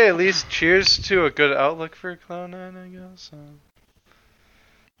would say at least cheers to a good outlook for Cloud9, I guess.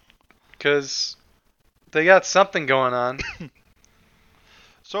 Because they got something going on.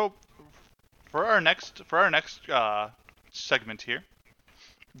 So, for our next segment here,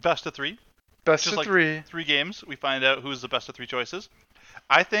 best of three. Best Just of like three. 3 games, we find out who's the best of 3 choices.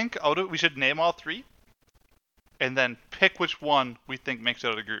 I think we should name all 3, and then pick which one we think makes it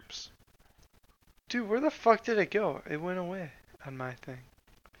out of the groups. Dude, where the fuck did it go? It went away on my thing.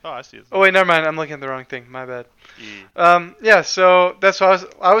 Oh, I see it. Oh wait, never mind. I'm looking at the wrong thing. My bad. Yeah. Yeah. So that's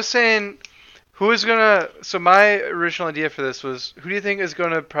what I was saying. Who is gonna? So my original idea for this was, who do you think is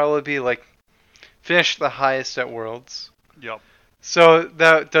gonna probably be like finish the highest at Worlds? Yep. So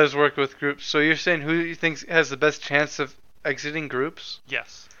that does work with groups. So you're saying who you think has the best chance of exiting groups?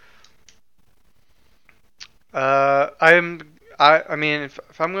 Yes. I mean, if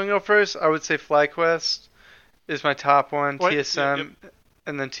I'm going to go first, I would say FlyQuest is my top one, Wait, TSM, yep.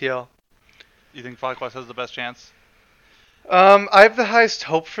 and then TL. You think FlyQuest has the best chance? I have the highest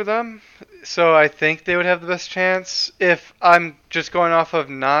hope for them, so I think they would have the best chance. If I'm just going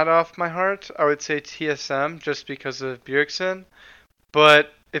not off my heart, I would say TSM just because of Bjergsen.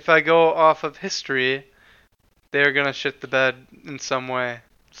 But if I go off of history, they're going to shit the bed in some way.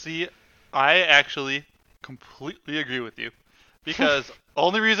 See, I actually completely agree with you. Because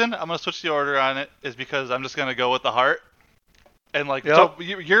only reason I'm going to switch the order on it is because I'm just going to go with the heart. And like, Yep. So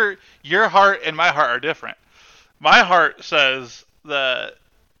your heart and my heart are different. My heart says that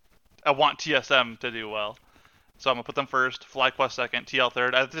I want TSM to do well. So I'm going to put them first, FlyQuest second, TL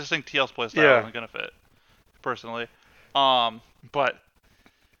third. I just think TL's playstyle isn't going to fit, personally. But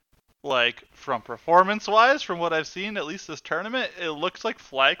like from performance-wise, from what I've seen, at least this tournament, it looks like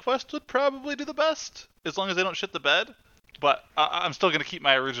FlyQuest would probably do the best, as long as they don't shit the bed. But I'm still going to keep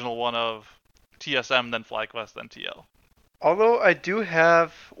my original one of TSM, then FlyQuest, then TL. Although I do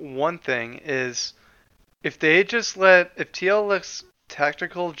have one thing is, if TL lets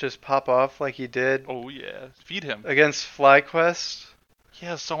Tactical just pop off like he did. Oh yeah, feed him against FlyQuest. He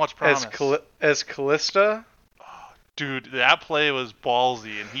has so much promise. As Callista. Oh, dude, that play was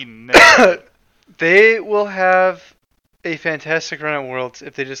ballsy, and he nailed it. They will have a fantastic run at Worlds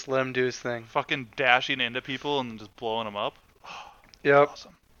if they just let him do his thing. Fucking dashing into people and just blowing them up. Yep.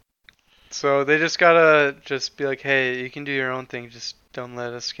 Awesome. So they just gotta just be like, hey, you can do your own thing, just don't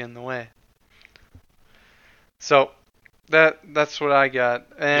let us get in the way. So that's what I got.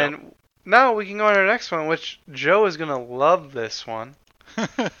 And now we can go on to our next one, which Joe is gonna love this one.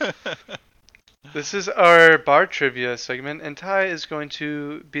 This is our bar trivia segment, and Ty is going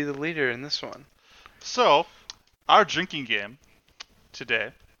to be the leader in this one. So, our drinking game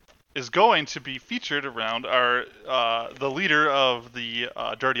today is going to be featured around our the leader of the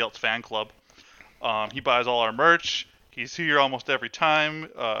DirtyUltz fan club. He buys all our merch. He's here almost every time.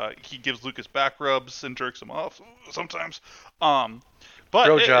 He gives Lucas back rubs and jerks him off sometimes. But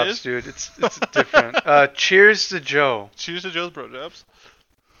bro jobs, dude. It's different. Cheers to Joe. Cheers to Joe's bro jobs.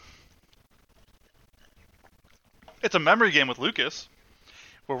 It's a memory game with Lucas,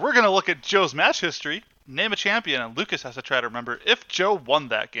 where we're going to look at Joe's match history, name a champion, and Lucas has to try to remember if Joe won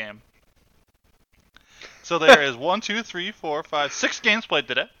that game. So there is 6 games played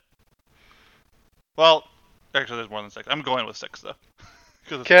today. Well, actually there's more than 6. I'm going with 6 though,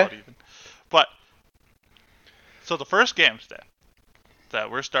 because it's about even. But, so the first game today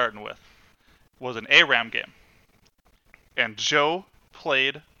that we're starting with was an ARAM game. And Joe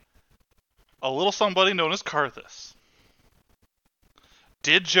played a little somebody known as Karthus.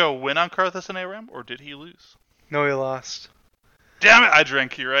 Did Joe win on Karthus and ARAM, or did he lose? No, he lost. Damn it, I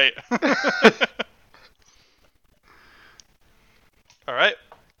drank, you're right. Alright.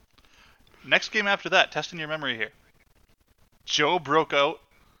 Next game after that, testing your memory here. Joe broke out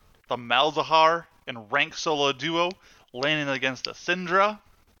the Malzahar and ranked solo duo, landing against a Syndra.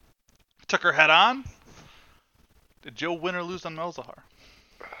 Took her head on. Did Joe win or lose on Malzahar?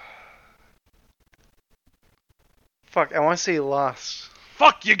 Fuck, I want to say he lost.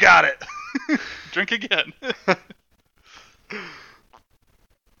 Fuck, you got it! Drink again.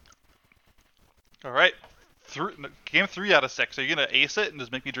 Alright. Game 3 out of 6. Are you going to ace it and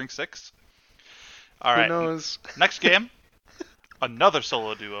just make me drink 6? Alright. Who knows? Next game. Another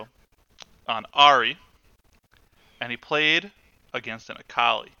solo duo. On Ari. And he played against an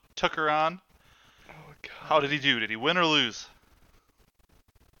Akali. Took her on. Oh, God. How did he do? Did he win or lose?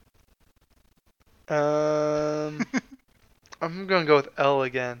 I'm gonna go with L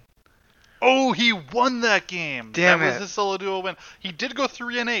again. Oh, he won that game. Damn that it. was his solo duo win. He did go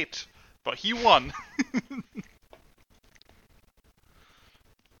 3-8, but he won.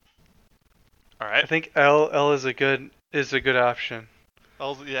 All right. I think L is a good option.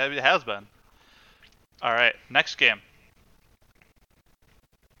 Yeah, it has been. All right, next game.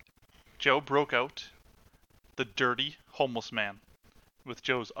 Joe broke out the dirty homeless man with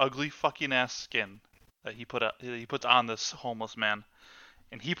Joe's ugly fucking ass skin that he puts on this homeless man,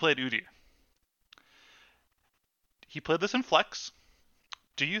 and he played Udyr. He played this in Flex.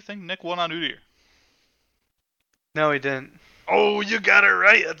 Do you think Nick won on Udyr? No, he didn't. Oh, you got it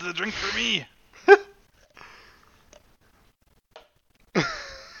right. That's a drink for me.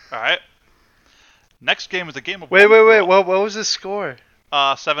 All right. Next game is a game of wait. What was his score?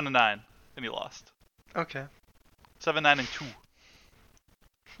 7-9, and he lost. Okay. 7-9 and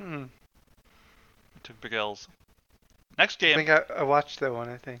 2. He took big L's. Next game. I think I watched that one.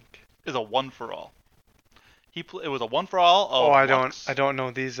 I think is a one for all. It was a one for all. Oh, I don't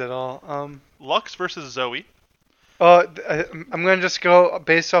know these at all. Lux versus Zoe. Oh, I'm gonna just go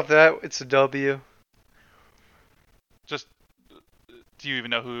based off that. It's a W. Just. Do you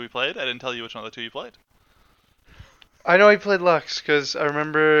even know who he played? I didn't tell you which one of the two you played. I know he played Lux because I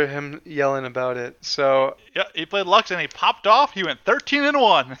remember him yelling about it. So yeah, he played Lux and he popped off. He went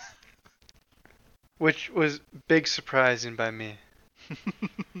 13-1, which was big surprising by me.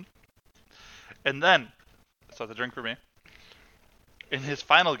 And then, so that's a drink for me. In his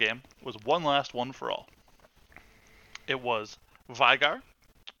final game was one last one for all. It was Veigar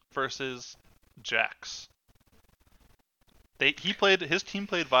versus Jax. His team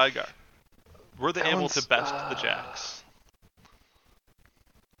played Veigar. Were they able to best the Jax?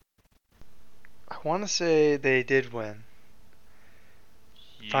 I want to say they did win.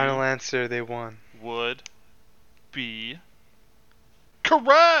 Final answer, they won. Would be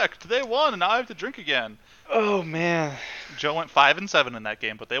correct. They won, and now I have to drink again. Oh man. Joe went 5-7 in that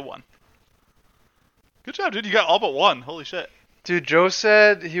game, but they won. Good job, dude. You got all but one. Holy shit. Dude, Joe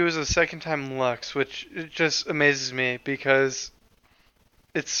said he was a second-time Lux, which it just amazes me because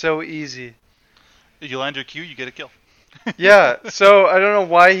it's so easy. You land your Q, you get a kill. Yeah, so I don't know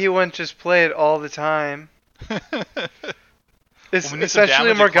why he wouldn't just play it all the time. It's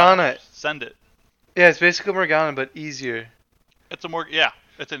essentially Morgana. Send it. Yeah, it's basically Morgana, but easier. It's a more, yeah.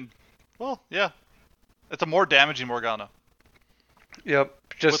 It's a more damaging Morgana. Yep.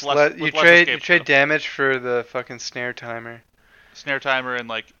 Just you trade damage for the fucking snare timer. Snare timer and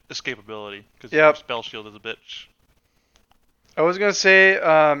like escapability because your spell shield is a bitch. I was gonna say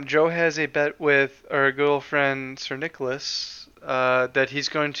Joe has a bet with our good old friend Sir Nicholas that he's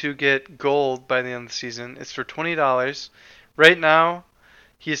going to get gold by the end of the season. It's for $20. Right now,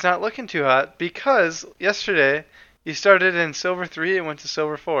 he's not looking too hot because yesterday he started in Silver 3 and went to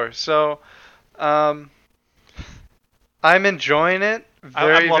Silver 4. So I'm enjoying it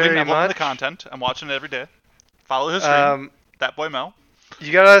very much. I'm loving the content. I'm watching it every day. Follow his stream. That boy Mel.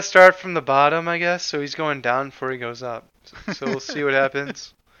 You gotta start from the bottom, I guess. So he's going down before he goes up. So we'll see what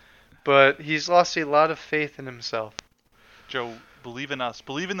happens. But he's lost a lot of faith in himself. Joe, believe in us.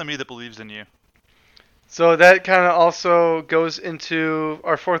 Believe in the me that believes in you. So that kind of also goes into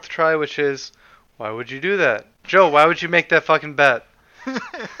our fourth try, which is, why would you do that? Joe, why would you make that fucking bet?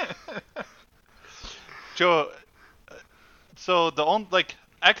 Joe, so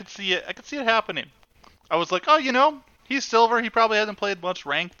I could see it happening. I was like, oh, he's silver. He probably hasn't played much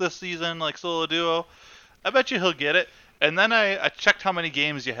ranked this season, like solo duo. I bet you he'll get it. And then I checked how many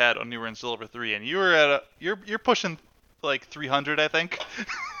games you had when you were in Silver 3, and you were you're pushing like 300, I think.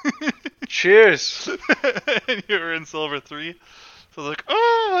 Cheers. And you were in Silver 3. So I was like,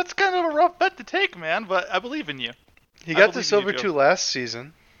 oh, that's kind of a rough bet to take, man, but I believe in you. He got to Silver 2 last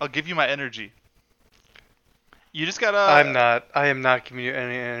season. I'll give you my energy. You just gotta... I am not giving you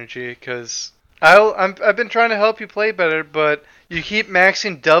any energy, because I've been trying to help you play better, but you keep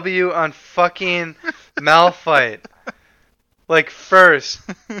maxing W on fucking Malphite. Like, first.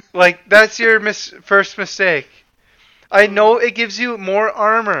 Like, that's your first mistake. I know it gives you more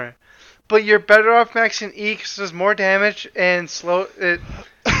armor, but you're better off maxing E because it does more damage and it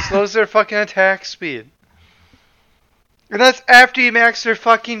slows their fucking attack speed. And that's after you max their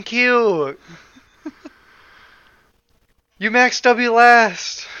fucking Q. You max W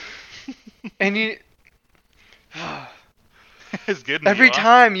last. And you... It's good. Every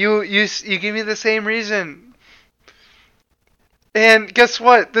time you give me the same reason. And guess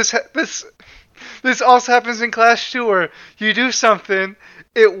what? This also happens in Clash 2 where you do something,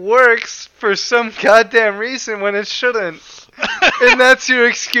 it works for some goddamn reason when it shouldn't. And that's your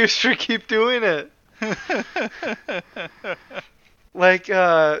excuse for keep doing it. Like,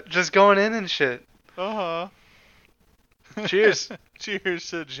 just going in and shit. Uh-huh. Cheers. Cheers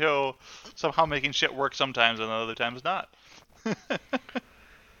to Joe somehow making shit work sometimes and other times not.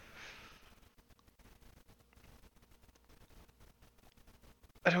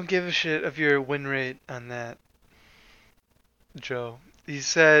 I don't give a shit of your win rate on that, Joe. He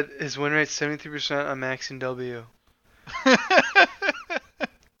said his win rate's 73% on maxing W.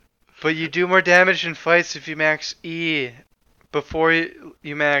 But you do more damage in fights if you max E before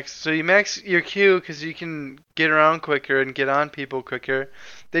you max. So you max your Q because you can get around quicker and get on people quicker.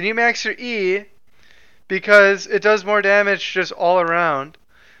 Then you max your E because it does more damage just all around.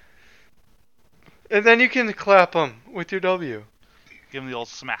 And then you can clap them with your W. Give him the old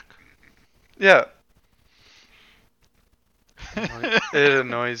smack. Yeah. It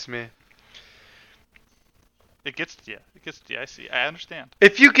annoys me. It gets to you. I see. I understand.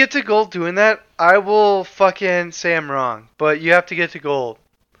 If you get to gold doing that, I will fucking say I'm wrong. But you have to get to gold.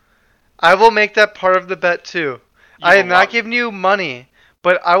 I will make that part of the bet too. I am not giving you money,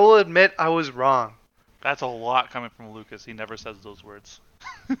 but I will admit I was wrong. That's a lot coming from Lucas. He never says those words.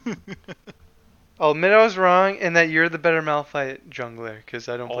 I'll admit I was wrong and that you're the better Malphite jungler because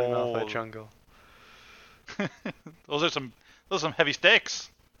I don't play Malphite jungle. Those are some heavy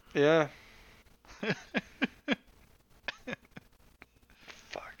stakes. Yeah.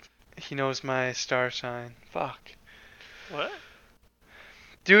 Fuck. He knows my star sign. Fuck. What?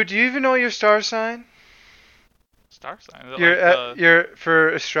 Dude, do you even know your star sign? Star sign? Your for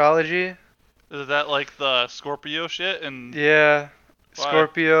astrology? Is that like the Scorpio shit? And yeah.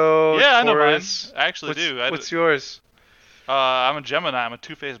 Scorpio, yeah, I Taurus. know mine. I actually do. What's yours? I'm a Gemini. I'm a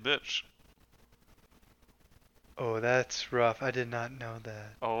two-faced bitch. Oh, that's rough. I did not know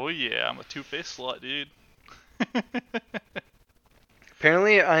that. Oh, yeah. I'm a two-faced slut, dude.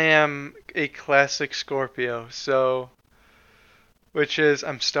 Apparently, I am a classic Scorpio, so... Which is,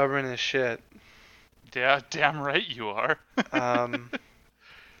 I'm stubborn as shit. Yeah, damn right you are.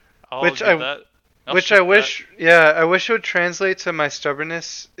 Which I wish, yeah, I wish it would translate to my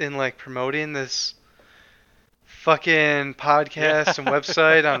stubbornness in like promoting this fucking podcast and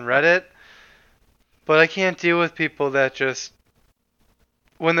website on Reddit. But I can't deal with people that just,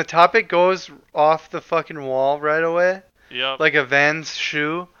 when the topic goes off the fucking wall right away, like a Vans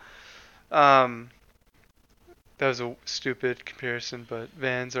shoe. That was a stupid comparison, but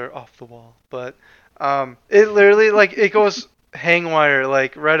Vans are off the wall. But it literally like it goes hang wire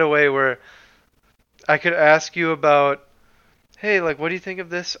like right away where I could ask you about, hey, like, what do you think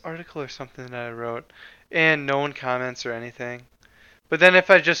of this article or something that I wrote? And no one comments or anything. But then if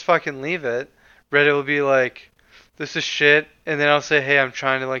I just fucking leave it, Reddit will be like, this is shit. And then I'll say, hey, I'm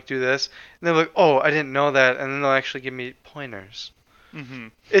trying to, like, do this. And they're like, oh, I didn't know that. And then they'll actually give me pointers. Mm-hmm.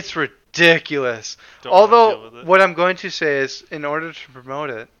 It's ridiculous. Although, what I'm going to say is, in order to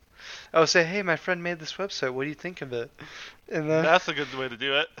promote it, I'll say, hey, my friend made this website. What do you think of it? And then, that's a good way to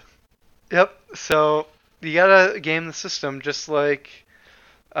do it. Yep, so you gotta game the system just like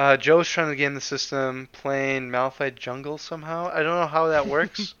Joe's trying to game the system playing Malphite jungle somehow. I don't know how that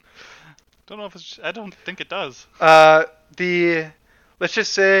works. I don't think it does. Let's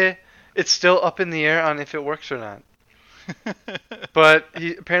just say it's still up in the air on if it works or not. But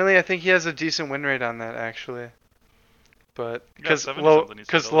I think he has a decent win rate on that actually. But because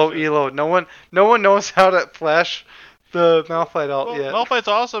low elo, no one knows how to flash the Malphite ult yet. Malphite's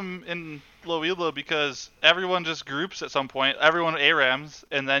awesome in low elo because everyone just groups at some point. Everyone ARAMs,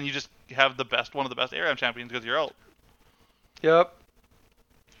 and then you just have one of the best ARAM champions because you're ult. Yep.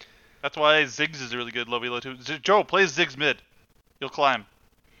 That's why Ziggs is really good low elo too. Joe, play Ziggs mid. You'll climb.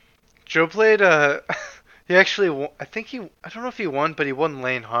 Joe played he actually won, I don't know if he won, but he won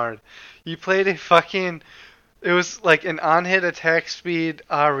lane hard. He played it was like an on-hit attack speed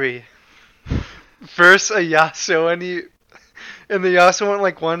Ahri versus a Yasuo, and the Yasuo went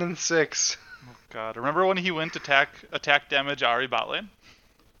like 1-6. Oh god! Remember when he went attack damage Ahri bot lane?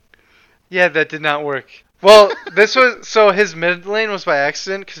 Yeah, that did not work. Well, his mid lane was by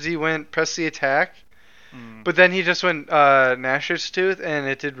accident because he press the attack, but then he just went Nashor's Tooth, and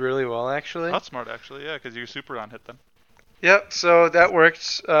it did really well actually. That's smart actually, yeah, because you're super on hit then. Yep, so that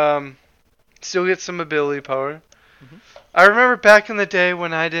worked. Still get some ability power. Mm-hmm. I remember back in the day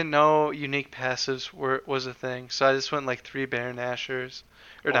when I didn't know unique passives was a thing, so I just went like 3 Baron Nashors.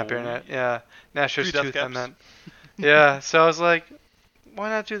 Or not Baron, yeah. Nashor's Tooth, I meant. Yeah, so I was like, why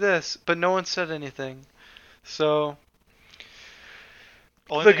not do this? But no one said anything. So,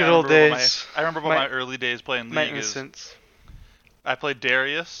 the good old days. I remember my early days playing League. My innocence. I played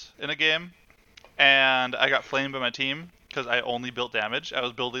Darius in a game, and I got flamed by my team because I only built damage. I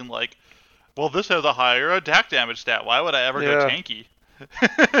was building like well, this has a higher attack damage stat. Why would I ever go tanky?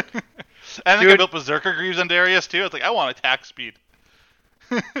 I think I built Berserker Greaves on Darius too. It's like, I want attack speed.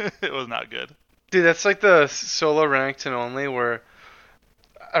 It was not good. Dude, that's like the solo ranked and only where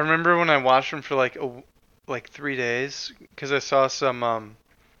I remember when I watched him for like 3 days because I saw some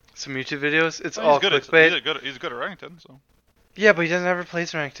YouTube videos. It's all clickbait. He's good at Rankton, so. Yeah, but he doesn't ever play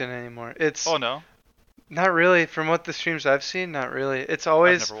Rankton anymore. Oh no. Not really. From what the streams I've seen, not really. It's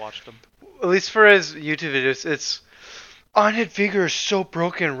always. I've never watched him. At least for his YouTube videos, it's on-hit vigor is so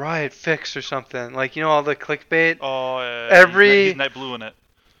broken, Riot fix or something. Like, you know, all the clickbait. Oh, yeah. He's Night Blue in it.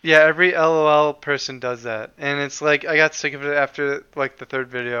 Yeah, every LOL person does that. And it's like, I got sick of it after, like, the third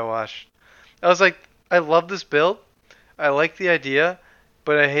video I watched. I was like, I love this build. I like the idea,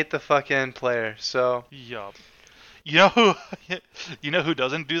 but I hate the fucking player, so. Yup. You know who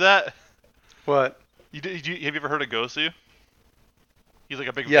doesn't do that? What? Have you ever heard of Gosu? He's like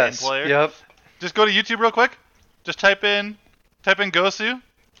a big Vayne player. Yep. Just go to YouTube real quick. Just type in Gosu.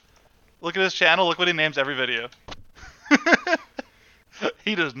 Look at his channel. Look what he names every video.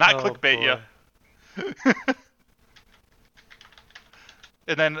 He does not clickbait you.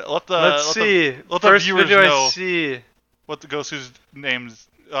 And then let the viewers know what the Gosu's names,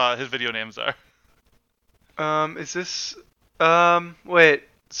 his video names are. Is this? Wait.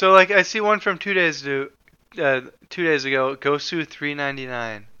 So like I see one from 2 days ago,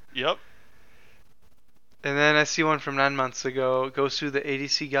 Gosu399. Yep. And then I see one from 9 months ago, Gosu the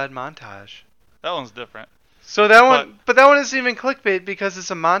ADC God montage. That one's different. So that one, but that one isn't even clickbait because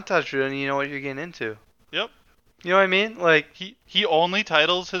it's a montage video and you know what you're getting into. Yep. You know what I mean? Like he only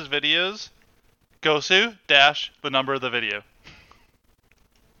titles his videos Gosu the number of the video.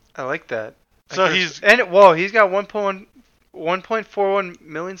 I like that. So he's got 1.41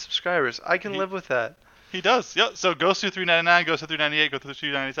 million subscribers. I can live with that. He does. Yep. So Gosu399, Gosu398,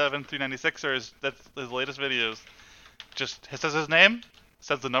 Gosu397, 396 are that's his latest videos. Just says his name,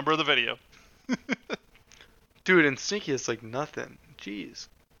 says the number of the video. Dude, and Sneaky is like nothing. Jeez.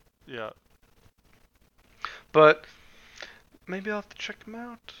 Yeah. But maybe I'll have to check him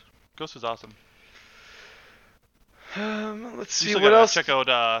out. Gosu's awesome. Let's see what else. Check out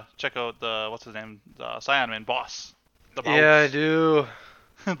the what's his name? The Cyan Man boss. The boss. Yeah, I do.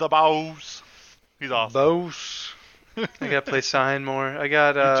 The boss. He's awesome. Boss. I gotta play Cyan more. I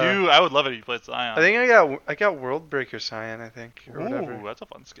got. You do? I would love it if you played Cyan. I think I got World Breaker Cyan. I think. Or whatever. Ooh, that's a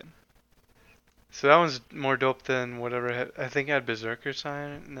fun skin. So that one's more dope than whatever. I think I had Berserker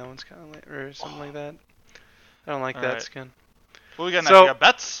Cyan, and that one's kind of like, or something like that. I don't like that skin. What we got next? We got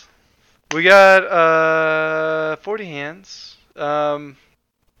bets. We got 40 hands. I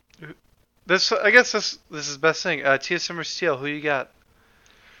guess this is the best thing. TSM or Steel, who you got?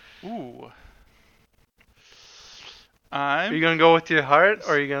 Ooh. Are you gonna go with your heart,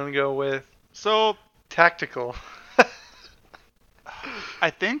 or are you gonna go with tactical? I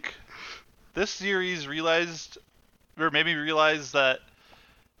think this series realized that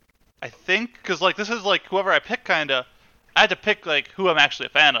I think because like this is like whoever I pick kinda. I had to pick like who I'm actually a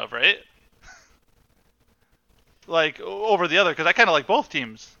fan of, right? Like over the other because I kind of like both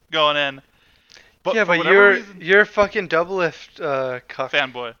teams going in. But yeah, but you're fucking double lift cuck.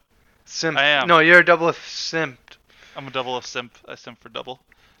 Fanboy. Simp. I am. No, you're a double lift simp. I'm a double lift simp. I simp for double.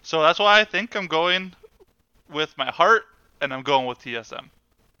 So that's why I think I'm going with my heart, and I'm going with TSM.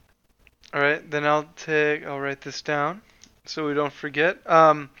 All right, then I'll write this down so we don't forget.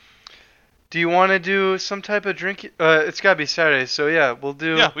 Do you want to do some type of drink? It's gotta be Saturday, so yeah, we'll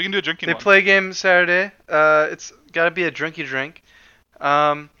do. Yeah, we can do a drinking. They play a game Saturday. It's gotta be a drinky drink.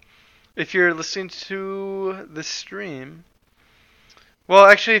 If you're listening to the stream, well,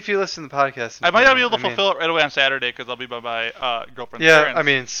 actually, if you listen to the podcast, I might not be able to fulfill it right away on Saturday because I'll be by my girlfriend's parents. Yeah, I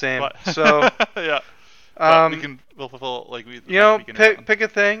mean, same. But, so yeah. We'll fulfill it like we. Pick a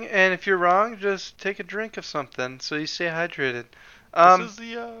thing, and if you're wrong, just take a drink of something so you stay hydrated. This is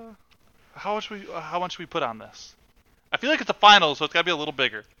the. How much we put on this? I feel like it's a final, so it's gotta be a little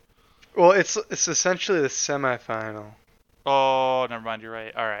bigger. Well, it's essentially the semifinal. Oh, never mind. You're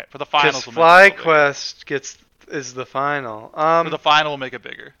right. All right, for the finals. Because FlyQuest is the final. For the final, we'll make it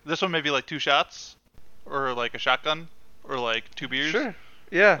bigger. This one maybe like 2 shots, or like a shotgun, or like 2 beers. Sure.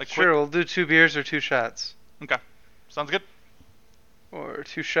 Yeah, like sure. Quick. We'll do 2 beers or 2 shots. Okay, sounds good. Or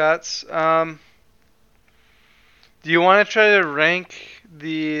 2 shots. Do you want to try to rank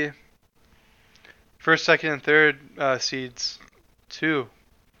the first, second, and third seeds too?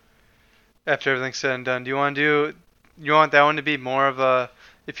 After everything's said and done, do you want that one to be more of a,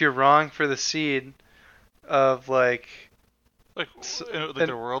 if you're wrong for the seed, of like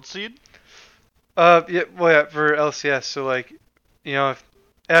the world seed? Yeah, well, yeah, for LCS. So like, you know,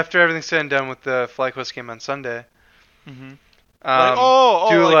 after everything's said and done with the FlyQuest game on Sunday, Mm-hmm.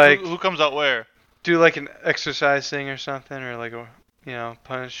 who comes out where? Do like an exercise thing or something, or like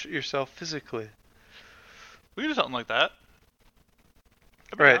punish yourself physically. We can do something like that.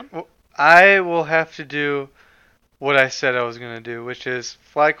 Right. Well, I will have to do what I said I was gonna do, which is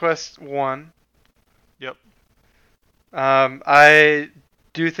FlyQuest 1. Yep. I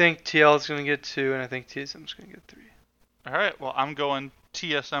do think TL is gonna get 2, and I think TSM is gonna get 3. All right. Well, I'm going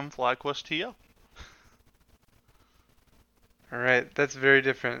TSM FlyQuest TL. All right, that's very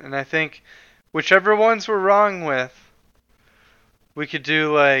different, and I think whichever ones we're wrong with, we could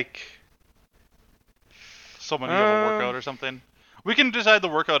do like someone have a workout or something. We can decide the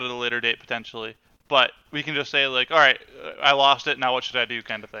workout at a later date potentially, but we can just say like, all right, I lost it. Now what should I do,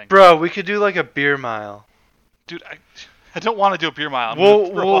 kind of thing. Bro, we could do like a beer mile. Dude, I don't want to do a beer mile.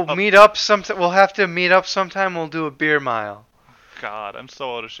 We'll meet up sometime. We'll have to meet up sometime. We'll do a beer mile. God, I'm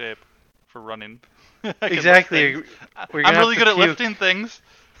so out of shape for running. Exactly. I'm really good at lifting things.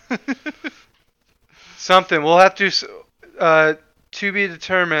 Something. We'll have to be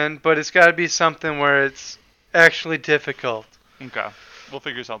determined, but it's got to be something where it's actually difficult. Okay. We'll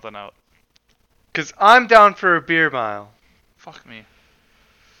figure something out. Because I'm down for a beer mile. Fuck me.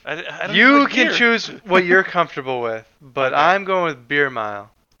 I don't you like can beer. choose what you're comfortable with, but okay. I'm going with beer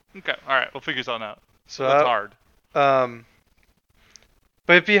mile. Okay. All right. We'll figure something out. So that's hard.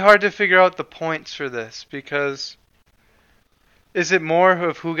 But it'd be hard to figure out the points for this, because is it more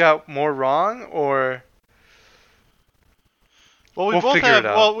of who got more wrong, or... Well, we both have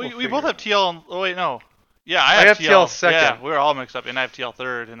TL and... Oh, wait, no. Yeah, I have TL second. Yeah, we're all mixed up, and I have TL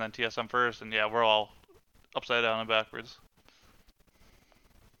third, and then TSM first, and yeah, we're all upside down and backwards.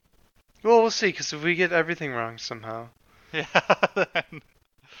 Well, we'll see, because if we get everything wrong somehow... Yeah, it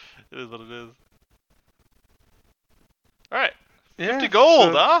is what it is. Alright. 50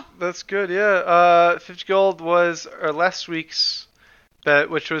 gold, huh? That's good, yeah. 50 gold was our last week's bet,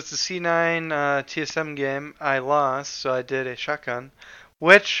 which was the C9 TSM game. I lost, so I did a shotgun,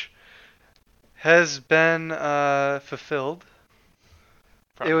 which has been fulfilled.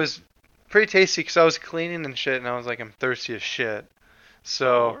 Probably. It was pretty tasty because I was cleaning and shit, and I was like, I'm thirsty as shit.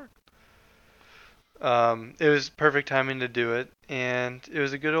 So it was perfect timing to do it, and it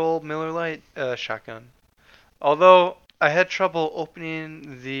was a good old Miller Lite shotgun. Although I had trouble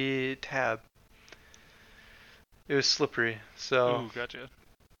opening the tab. It was slippery, so ooh, gotcha.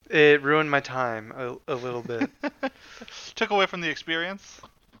 It ruined my time a little bit. Took away from the experience?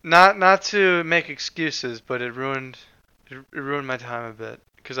 Not to make excuses, but it ruined my time a bit,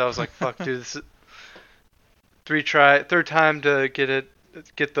 because I was like, fuck, dude, this is third time to get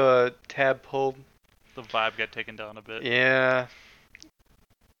the tab pulled. The vibe got taken down a bit. Yeah.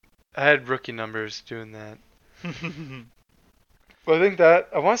 I had rookie numbers doing that. But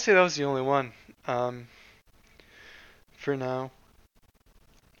I want to say that was the only one. For now.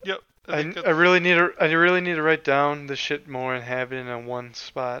 Yep. I really need to write down the shit more and have it in a one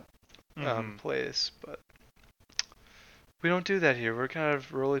spot place, but we don't do that here. We're kind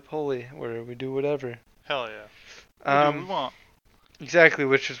of roly-poly, where we do whatever. Hell yeah. We do what we want. Exactly,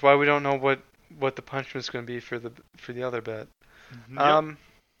 which is why we don't know what the punishment's going to be for the other bet. Yep.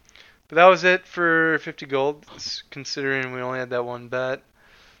 But that was it for 50 gold, considering we only had that one bet.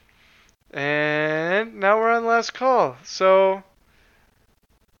 And now we're on last call. So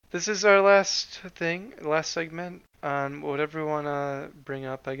this is our last segment on whatever we want to bring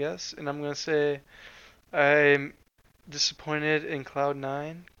up, I guess. And I'm going to say I'm disappointed in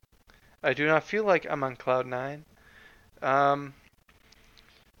Cloud9. I do not feel like I'm on Cloud9.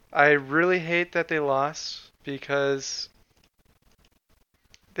 I really hate that they lost, because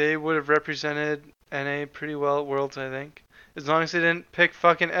they would have represented NA pretty well at Worlds, I think. As long as they didn't pick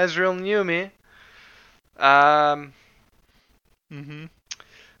fucking Ezreal and Yumi.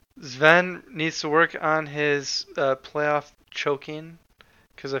 Sven needs to work on his playoff choking,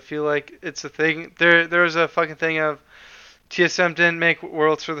 because I feel like it's a thing. There was a fucking thing of TSM didn't make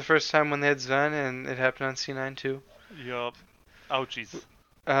Worlds for the first time when they had Sven, and it happened on C9 too. Yup. Ouchies.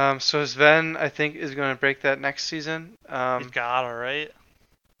 So Sven, I think, is going to break that next season. He's got it, right?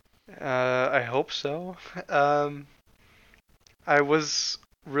 I hope so. I was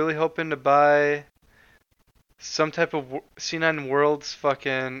really hoping to buy some type of C9 Worlds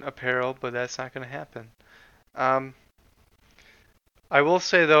fucking apparel, but that's not going to happen. I will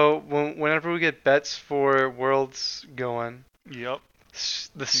say though, whenever we get bets for Worlds going, yep,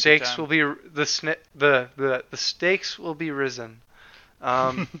 the stakes will be the stakes will be risen.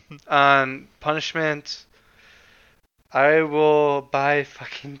 On punishment, I will buy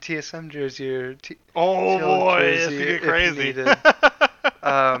fucking TSM jersey or oh boy, jersey it's gonna get crazy.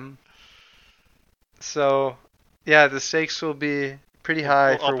 So, yeah, the stakes will be pretty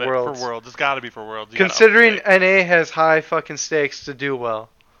high for Worlds. For Worlds. It's got to be for Worlds. Considering NA has high fucking stakes to do well.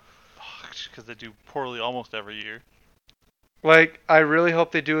 Because they do poorly almost every year. Like, I really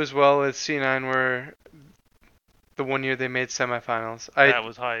hope they do as well as C9 were the one year they made semifinals. That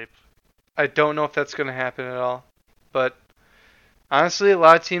was hype. I don't know if that's going to happen at all. But, honestly, a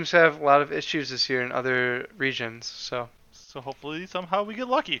lot of teams have a lot of issues this year in other regions, so hopefully somehow we get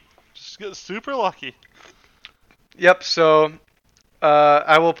lucky. Just get super lucky. Yep, so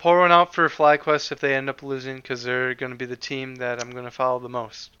I will pour one out for FlyQuest if they end up losing, because they're going to be the team that I'm going to follow the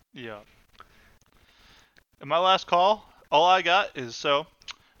most. Yeah. And my last call, all I got is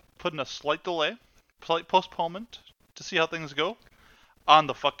putting a slight delay, slight postponement to see how things go on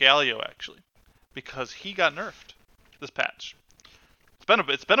the fuck Galio, actually, because he got nerfed this patch. It's been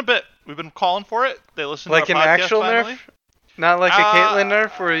a bit. We've been calling for it. They listened like to our podcast an actual finally. Nerf, not like a Caitlyn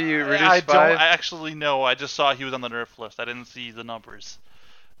nerf where you reduce 5. I actually know. I just saw he was on the nerf list. I didn't see the numbers,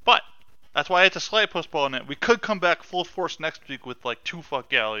 but that's why it's a slight postponement. We could come back full force next week with like 2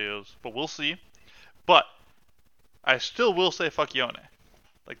 fuck Galios, but we'll see. But I still will say fuck Yone.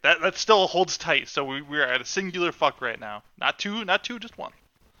 Like that still holds tight. So we're at a singular fuck right now. Not two, just one.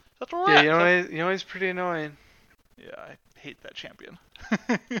 That's where we're at. Yone's pretty annoying. Yeah, I hate that champion.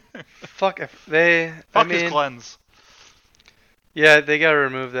 Fuck his cleanse. Yeah, they gotta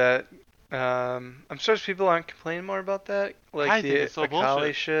remove that. I'm surprised people aren't complaining more about that. Like I think it's so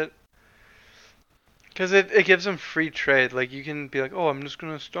Akali shit. Because it gives them free trade. Like, you can be like, oh, I'm just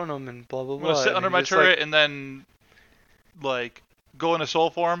going to stun them and blah, blah, blah. I'm going to sit under my turret and then, like, go into soul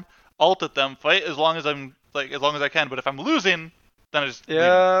form, ult at them, fight as long as I can. But if I'm losing, then I just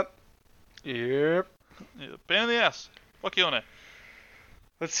Yep. Yeah, pain in the ass. Fuck Yone.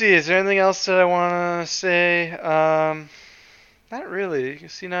 Let's see, is there anything else that I want to say? Not really.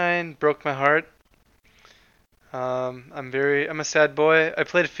 C9 broke my heart. I'm a sad boy. I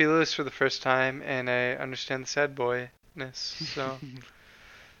played Fearless for the first time, and I understand the sad boyness. So,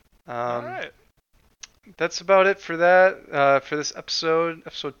 all right. That's about it for that. For this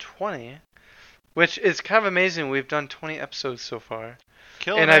episode 20, which is kind of amazing. We've done 20 episodes so far,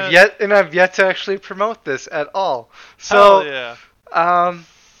 Killing and it. I've yet to actually promote this at all. So, hell yeah.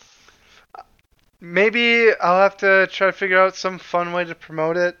 Maybe I'll have to try to figure out some fun way to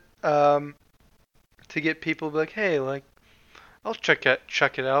promote it. To get people to be like, hey, like, I'll check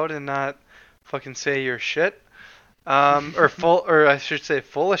it out and not fucking say you're shit. Or I should say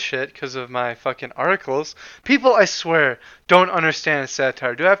full of shit because of my fucking articles. People, I swear, don't understand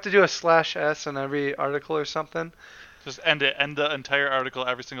satire. Do I have to do a /s on every article or something? Just end the entire article,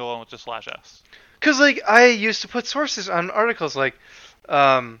 every single one with just /s. Because, like, I used to put sources on articles like,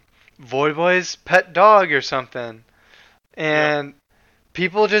 Void Boy's pet dog or something. And... Yep.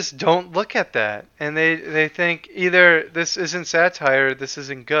 People just don't look at that, and they think either this isn't satire, this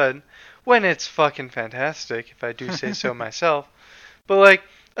isn't good, when it's fucking fantastic, if I do say so myself. But, like,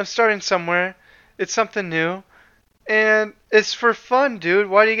 I'm starting somewhere, it's something new, and it's for fun, dude.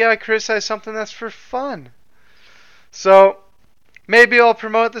 Why do you gotta criticize something that's for fun? So, maybe I'll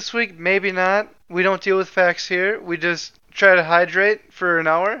promote it this week, maybe not. We don't deal with facts here. We just try to hydrate for an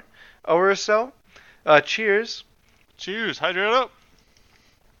hour or so. Cheers. Cheers. Hydrate up.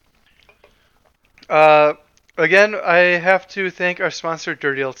 Again, I have to thank our sponsor,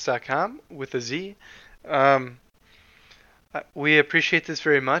 DirtyUltz.com with a Z. We appreciate this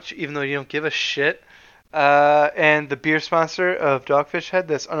very much, even though you don't give a shit. And the beer sponsor of Dogfish Head,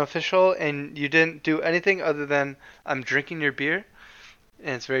 that's unofficial, and you didn't do anything other than I'm drinking your beer,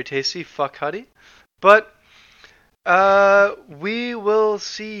 and it's very tasty. Fuck Huddy. But we will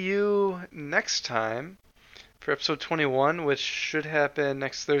see you next time for episode 21, which should happen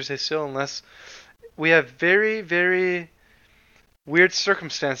next Thursday still, unless... We have very, very weird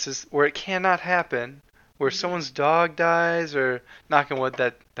circumstances where it cannot happen, where someone's dog dies, or knock on wood,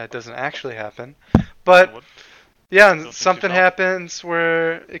 that doesn't actually happen. But, yeah, something happens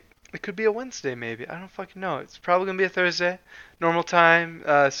where it could be a Wednesday maybe. I don't fucking know. It's probably going to be a Thursday. Normal time,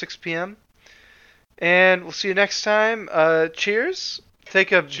 6 p.m. And we'll see you next time. Cheers.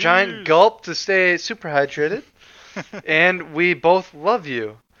 Take a giant gulp to stay super hydrated. And we both love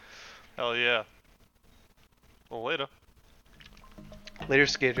you. Hell yeah. Well, later. Later,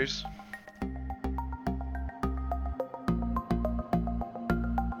 skaters.